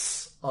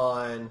thoughts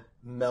on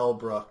Mel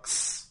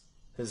Brooks,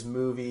 his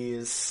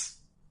movies,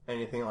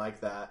 anything like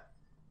that?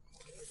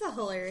 He's a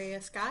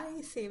hilarious guy.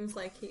 He seems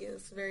like he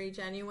is very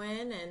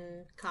genuine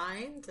and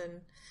kind, and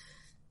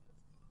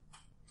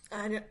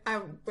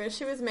I wish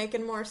he was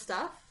making more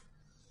stuff.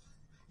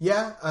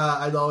 Yeah,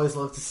 I'd always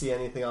love to see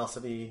anything else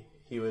that he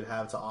would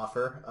have to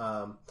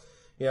offer.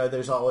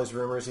 There's always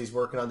rumors he's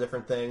working on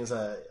different things.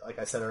 Like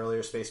I said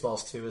earlier,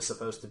 Spaceballs 2 is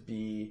supposed to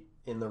be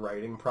in the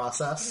writing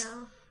process,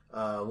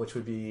 which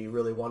would be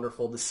really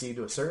wonderful to see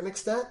to a certain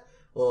extent.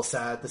 A little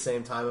sad at the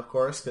same time, of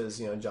course, because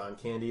John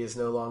Candy is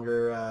no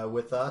longer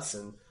with us,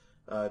 and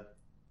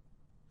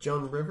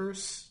Joan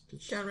Rivers.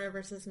 Joan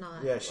Rivers is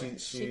not. Yeah,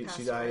 she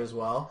died as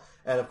well,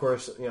 and of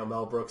course,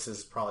 Mel Brooks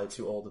is probably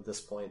too old at this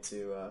point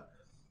to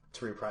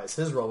reprise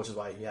his role, which is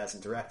why he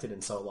hasn't directed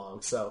in so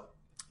long. So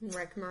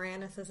Rick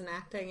Moranis isn't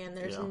acting, and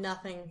there's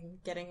nothing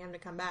getting him to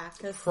come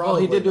back.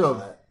 He did do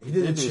a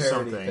charity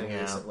something thing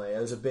recently. It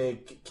was a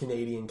big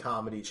Canadian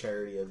comedy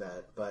charity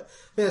event, but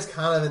I think it's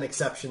kind of an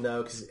exception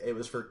though, because it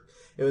was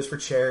for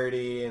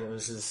charity, and it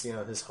was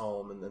his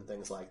home and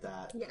things like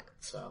that. Yeah.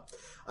 So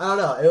I don't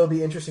know. It will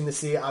be interesting to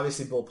see.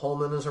 Obviously, Bill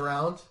Pullman is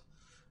around.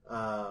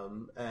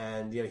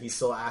 And he's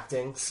still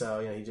acting, so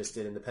he just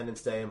did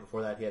Independence Day, and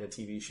before that he had a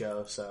TV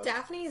show. So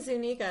Daphne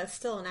Zuniga is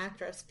still an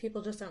actress.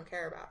 People just don't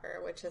care about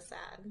her, which is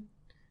sad.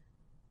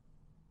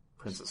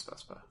 Princess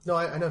Vespa. No,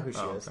 I know who she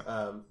is.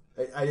 Okay.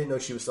 I didn't know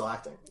she was still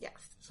acting. Yes.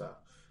 So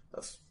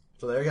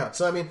there you go.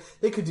 So I mean,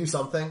 they could do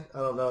something. I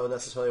don't know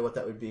necessarily what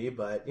that would be,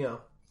 but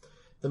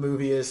the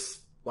movie's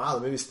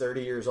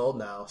 30 years old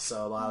now,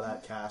 so a lot of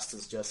that cast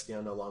is just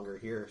no longer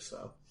here.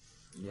 So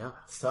yeah,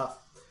 it's tough.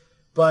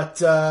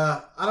 But,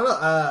 I don't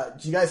know,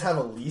 do you guys have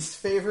a least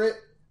favorite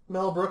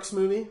Mel Brooks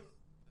movie?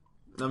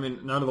 I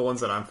mean, none of the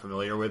ones that I'm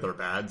familiar with are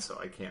bad, so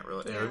I can't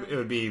really... Yeah. It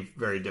would be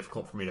very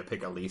difficult for me to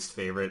pick a least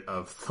favorite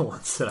of the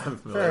ones that I'm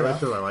familiar with,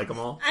 because I like them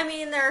all. I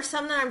mean, there are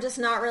some that I'm just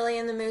not really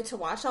in the mood to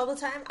watch all the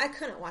time. I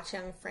couldn't watch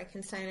Young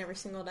Frankenstein every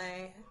single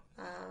day.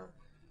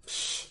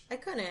 I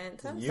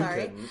couldn't. I'm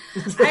sorry.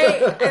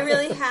 I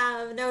really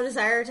have no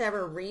desire to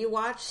ever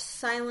rewatch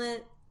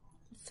silent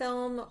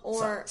film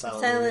or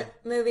silent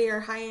movie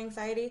or High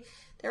Anxiety.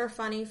 They were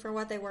funny for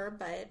what they were,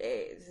 but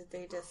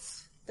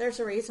there's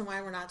a reason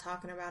why we're not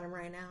talking about them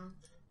right now.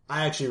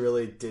 I actually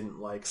really didn't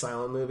like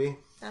Silent Movie.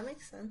 That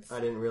makes sense.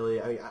 I didn't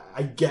really...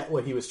 I get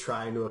what he was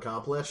trying to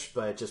accomplish,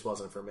 but it just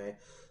wasn't for me.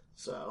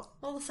 So,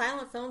 well, the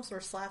silent films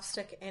were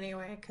slapstick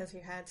anyway, because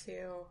you had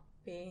to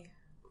be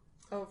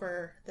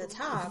over the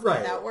top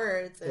without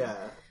words. Yeah.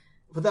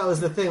 But that was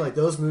the thing. Like,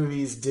 those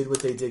movies did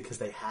what they did because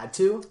they had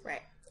to.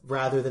 Right.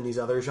 Rather than these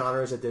other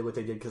genres that did what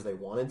they did because they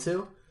wanted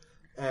to.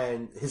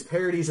 And his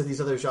parodies of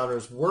these other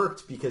genres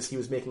worked because he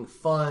was making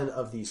fun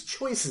of these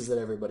choices that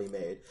everybody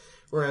made.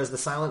 Whereas the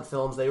silent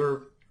films, they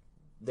were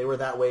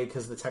that way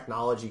because the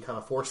technology kind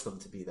of forced them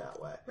to be that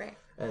way. Right.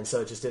 And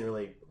so it just didn't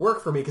really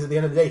work for me because at the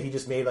end of the day, he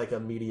just made like a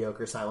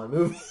mediocre silent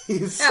movie.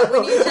 So. Yeah,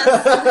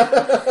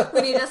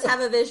 when you just have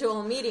a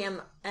visual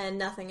medium and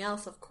nothing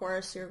else, of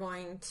course, you're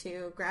going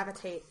to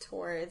gravitate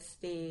towards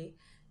the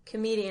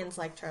comedians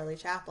like Charlie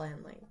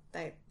Chaplin.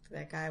 Like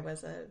that guy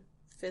was a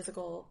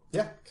physical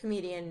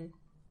comedian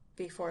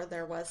before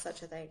there was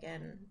such a thing,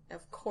 and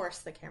of course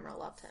the camera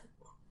loved him.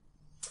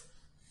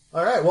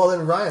 All right, well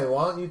then, Ryan,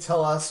 why don't you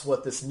tell us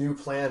what this new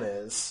plan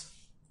is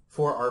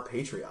for our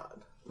Patreon?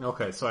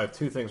 Okay, so I have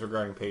two things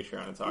regarding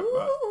Patreon to talk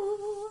about.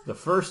 The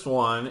first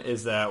one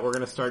is that we're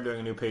going to start doing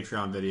a new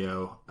Patreon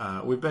video.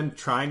 We've been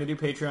trying to do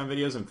Patreon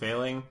videos and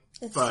failing.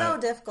 It's so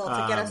difficult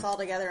to get us all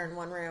together in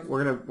one room.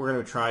 We're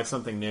gonna try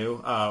something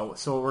new.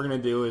 So what we're gonna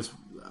do is,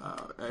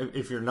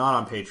 if you're not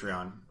on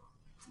Patreon,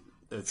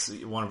 it's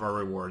one of our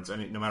rewards. I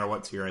mean, no matter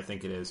what tier I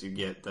think it is, you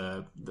get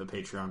the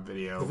Patreon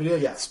video. The video,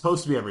 yeah. It's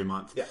supposed to be every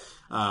month. Yeah.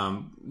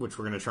 Which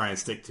we're gonna try and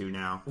stick to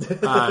now.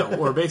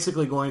 We're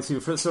basically going to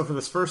for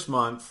this first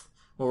month.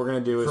 What we're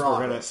going to do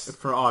is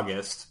for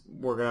August,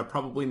 we're going to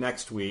probably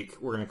next week,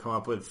 we're going to come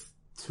up with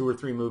 2 or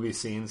 3 movie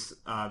scenes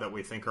that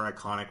we think are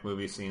iconic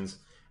movie scenes,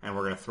 and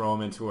we're going to throw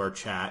them into our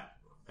chat,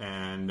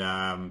 and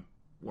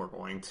we're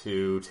going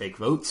to take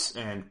votes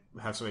and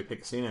have somebody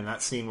pick a scene, and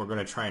that scene we're going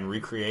to try and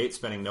recreate,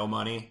 spending no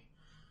money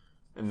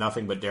and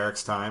nothing but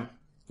Derek's time.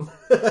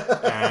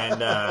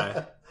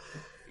 And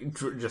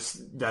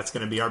just that's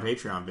going to be our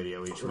Patreon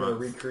video each month. We're going to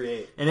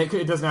recreate. And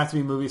it doesn't have to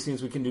be movie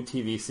scenes. We can do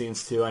TV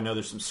scenes too. I know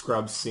there's some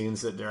Scrubs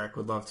scenes that Derek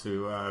would love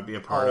to be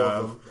a part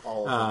of.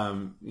 All of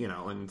them.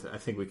 And I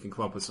think we can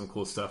come up with some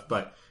cool stuff.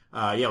 But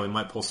we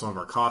might pull some of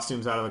our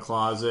costumes out of the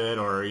closet,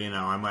 or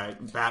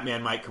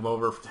Batman might come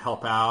over to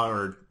help out,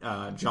 or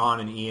John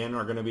and Ian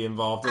are going to be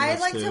involved in this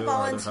too. I'd like to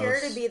volunteer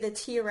to be the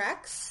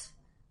T-Rex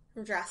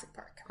from Jurassic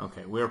Park.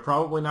 Okay, we're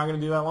probably not going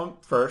to do that one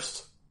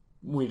first.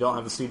 We don't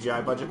have the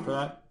CGI budget for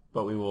that.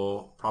 But we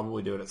will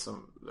probably do it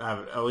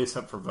at least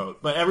up for vote.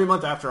 But every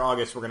month after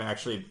August, we're going to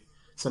actually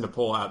send a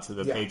poll out to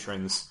the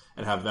patrons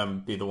and have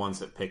them be the ones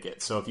that pick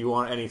it. So if you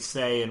want any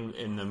say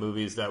in the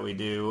movies that we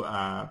do,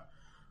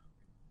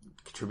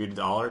 contribute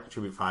 $1,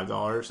 contribute $5,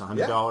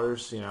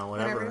 $100,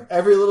 whatever.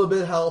 Every little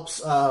bit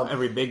helps.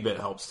 Every big bit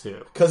helps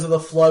too. Because of the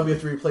flood, we have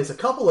to replace a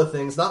couple of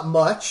things. Not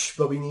much,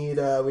 but we need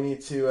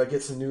to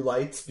get some new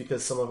lights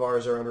because some of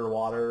ours are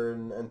underwater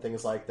and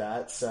things like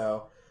that.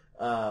 So.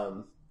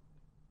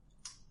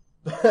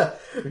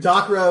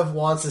 Doc Rev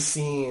wants a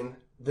scene.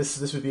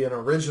 This would be an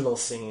original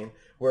scene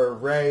where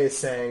Ray is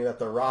saying that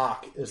The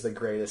Rock is the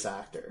greatest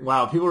actor.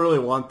 Wow, people really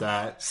want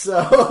that.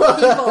 So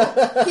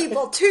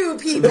two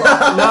people.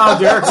 No,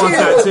 Derek wants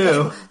that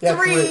too. Yeah,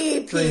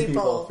 Three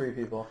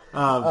people.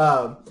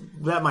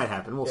 That might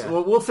happen.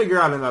 We'll figure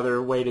out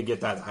another way to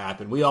get that to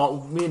happen. Me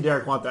and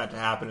Derek want that to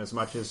happen as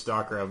much as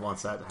Dockerev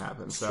wants that to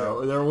happen.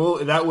 So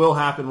that will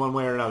happen one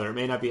way or another. It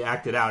may not be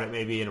acted out. It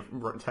may be in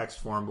a text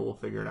form, but we'll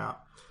figure it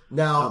out.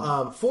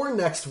 Now, for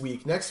next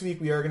week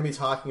we are going to be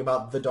talking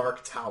about The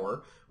Dark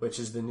Tower, which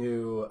is the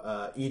new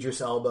Idris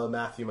Elba,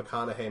 Matthew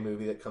McConaughey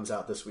movie that comes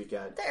out this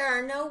weekend. There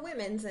are no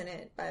women's in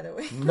it, by the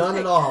way. None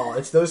at all.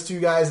 It's those two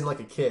guys and like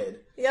a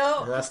kid.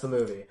 Yo. And that's the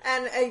movie.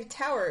 And a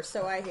tower,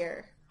 so I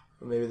hear.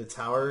 Maybe the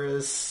tower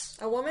is...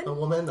 A woman? A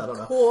woman? I don't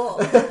know. Cool.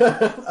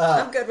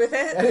 I'm good with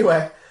it.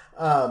 Anyway,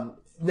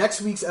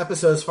 next week's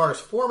episode, as far as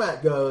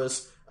format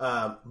goes,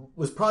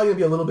 was probably going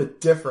to be a little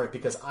bit different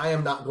because I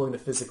am not going to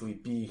physically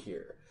be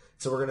here.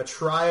 So we're going to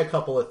try a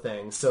couple of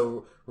things.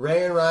 So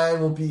Ray and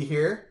Ryan will be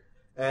here,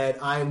 and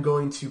I am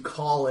going to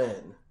call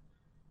in.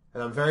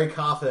 And I'm very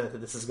confident that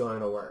this is going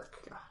to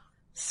work.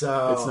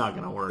 So it's not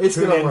going to work. It's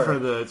going to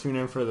work. Tune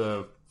in for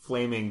the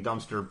flaming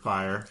dumpster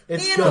fire.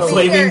 It's the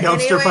flaming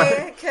dumpster anyway,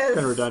 fire. Kind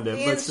of redundant.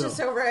 Ian's but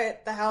just over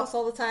at the house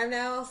all the time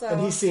now. So.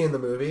 And he's seeing the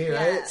movie,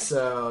 right? Yeah.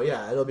 So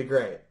yeah, it'll be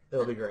great.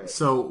 It'll be great.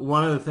 So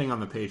one other thing on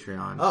the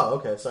Patreon. Oh,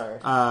 okay.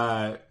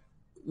 Sorry.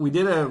 We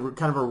did a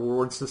kind of a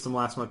reward system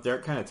last month.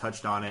 Derek kind of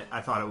touched on it. I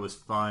thought it was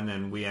fun,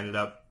 and we ended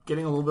up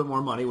getting a little bit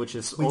more money, which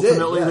is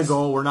ultimately the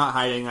goal. We're not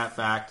hiding that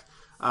fact.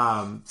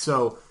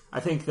 So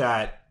I think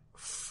that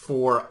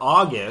for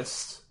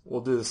August, we'll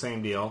do the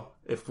same deal.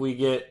 If we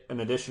get an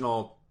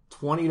additional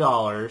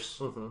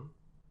 $20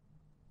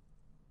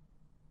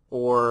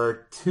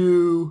 or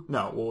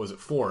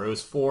four. It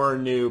was 4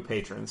 new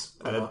patrons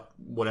at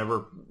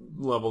whatever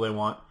level they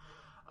want.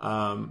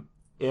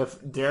 If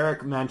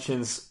Derek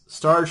mentions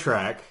Star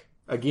Trek,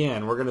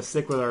 again, we're going to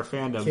stick with our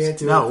fandoms.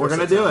 We're going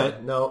to do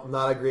it. No, I'm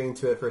not agreeing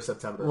to it for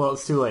September. Well,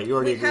 it's too late. You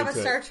already agreed to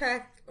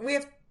it. We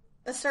have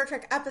a Star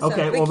Trek episode.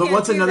 Okay, well, then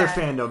what's another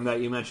fandom that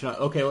you mentioned?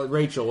 Okay,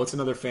 Rachel, what's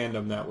another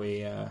fandom that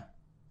we... I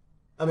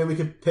mean, we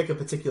could pick a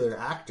particular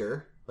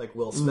actor, like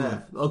Will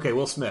Smith. Okay,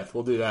 Will Smith.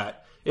 We'll do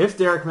that. If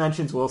Derek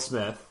mentions Will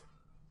Smith,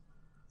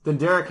 then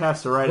Derek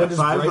has to write a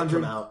 500...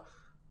 come out?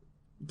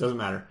 Doesn't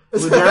matter.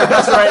 Derek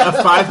has to write a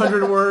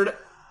 500-word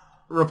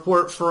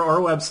report for our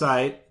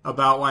website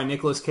about why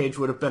Nicolas Cage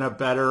would have been a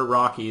better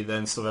Rocky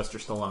than Sylvester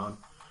Stallone.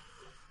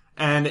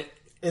 And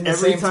in the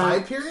same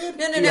time period?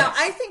 No.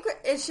 I think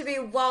it should be,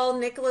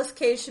 Nicolas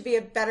Cage should be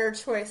a better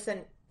choice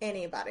than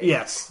anybody.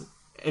 Yes.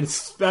 And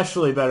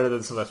especially better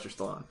than Sylvester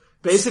Stallone.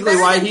 Basically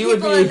why he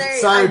would be...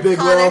 Sorry, Big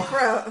Will.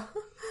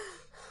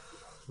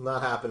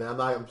 Not happening.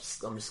 I'm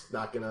just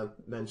not going to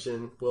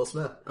mention Will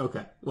Smith.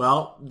 Okay.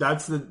 Well,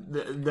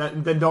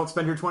 then don't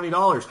spend your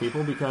 $20,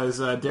 people, because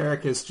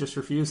Derek has just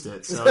refused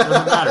it. So it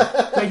doesn't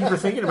matter. Thank you for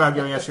thinking about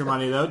giving us your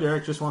money, though.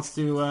 Derek just wants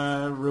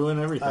to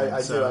ruin everything.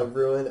 I do. I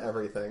ruin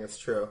everything. It's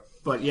true.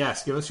 But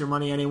yes, give us your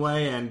money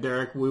anyway. And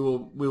Derek, we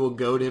will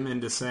goad him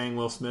into saying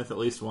Will Smith at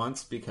least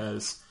once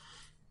because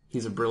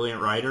he's a brilliant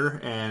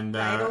writer, and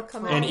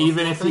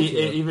even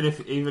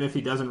if he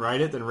doesn't write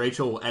it, then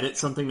Rachel will edit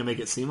something to make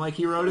it seem like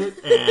he wrote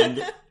it,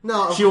 and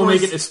she will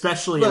make it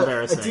especially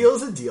embarrassing. A deal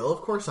is a deal.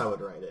 Of course, I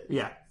would write it.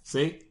 Yeah.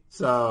 See,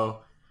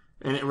 so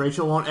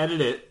Rachel won't edit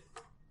it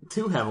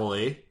too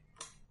heavily,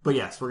 but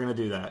yes, we're gonna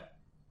do that.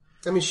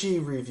 I mean, she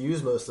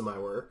reviews most of my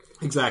work.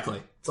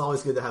 Exactly. It's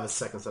always good to have a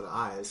second set of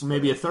eyes.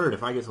 Maybe a third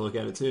if I get to look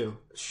at it too.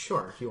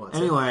 Sure, if you want to.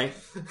 Anyway,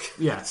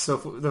 yeah, so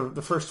for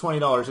the first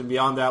 $20, and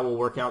beyond that, we'll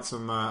work out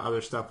some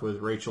other stuff with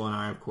Rachel and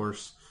I, of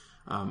course.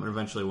 And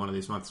eventually one of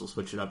these months we'll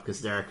switch it up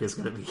because Derek is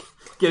going to be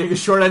getting the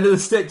short end of the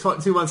stick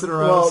 2 months in a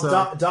row. Well,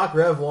 so. Doc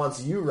Rev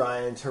wants you,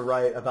 Ryan, to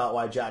write about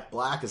why Jack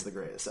Black is the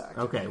greatest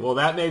actor. Okay, well,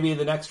 that may be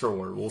the next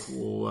reward.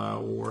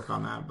 We'll work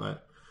on that,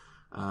 but...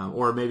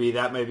 or maybe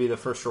that may be the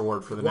first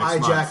reward for the next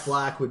month. Why Jack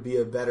Black would be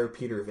a better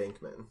Peter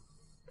Venkman.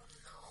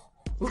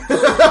 Do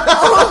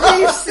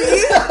you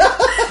see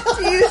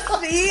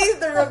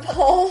the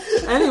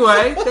repulsion?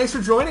 Anyway, thanks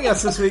for joining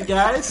us this week,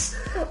 guys.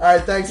 All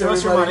right, thanks, Give everybody.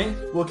 us your money.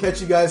 We'll catch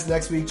you guys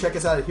next week. Check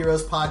us out at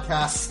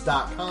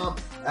heroespodcasts.com,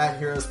 at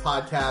Heroes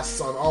Podcasts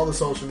on all the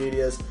social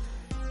medias.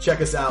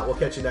 Check us out. We'll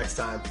catch you next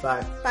time.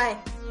 Bye. Bye.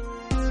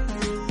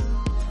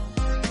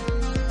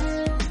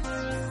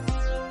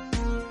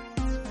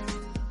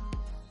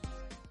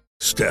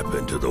 Step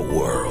into the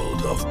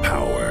world of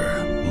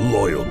power,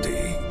 loyalty,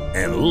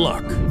 and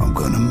luck. I'm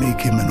gonna make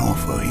him an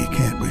offer he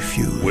can't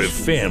refuse. With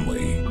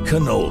family,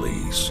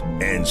 cannolis,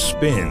 and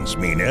spins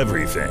mean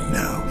everything.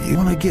 Now, you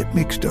wanna get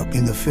mixed up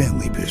in the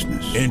family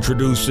business.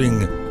 Introducing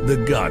The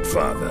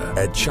Godfather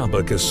at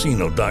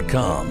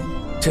ChumbaCasino.com.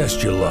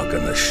 Test your luck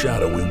in the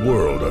shadowy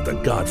world of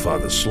The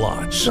Godfather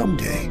slot.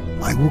 Someday,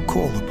 I will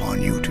call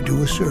upon you to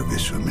do a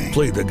service for me.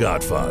 Play The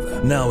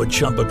Godfather, now at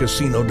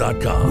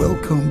ChumbaCasino.com.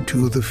 Welcome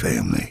to the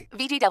family.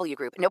 VGW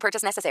Group. No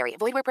purchase necessary.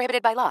 Void where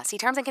prohibited by law. See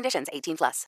terms and conditions. 18+.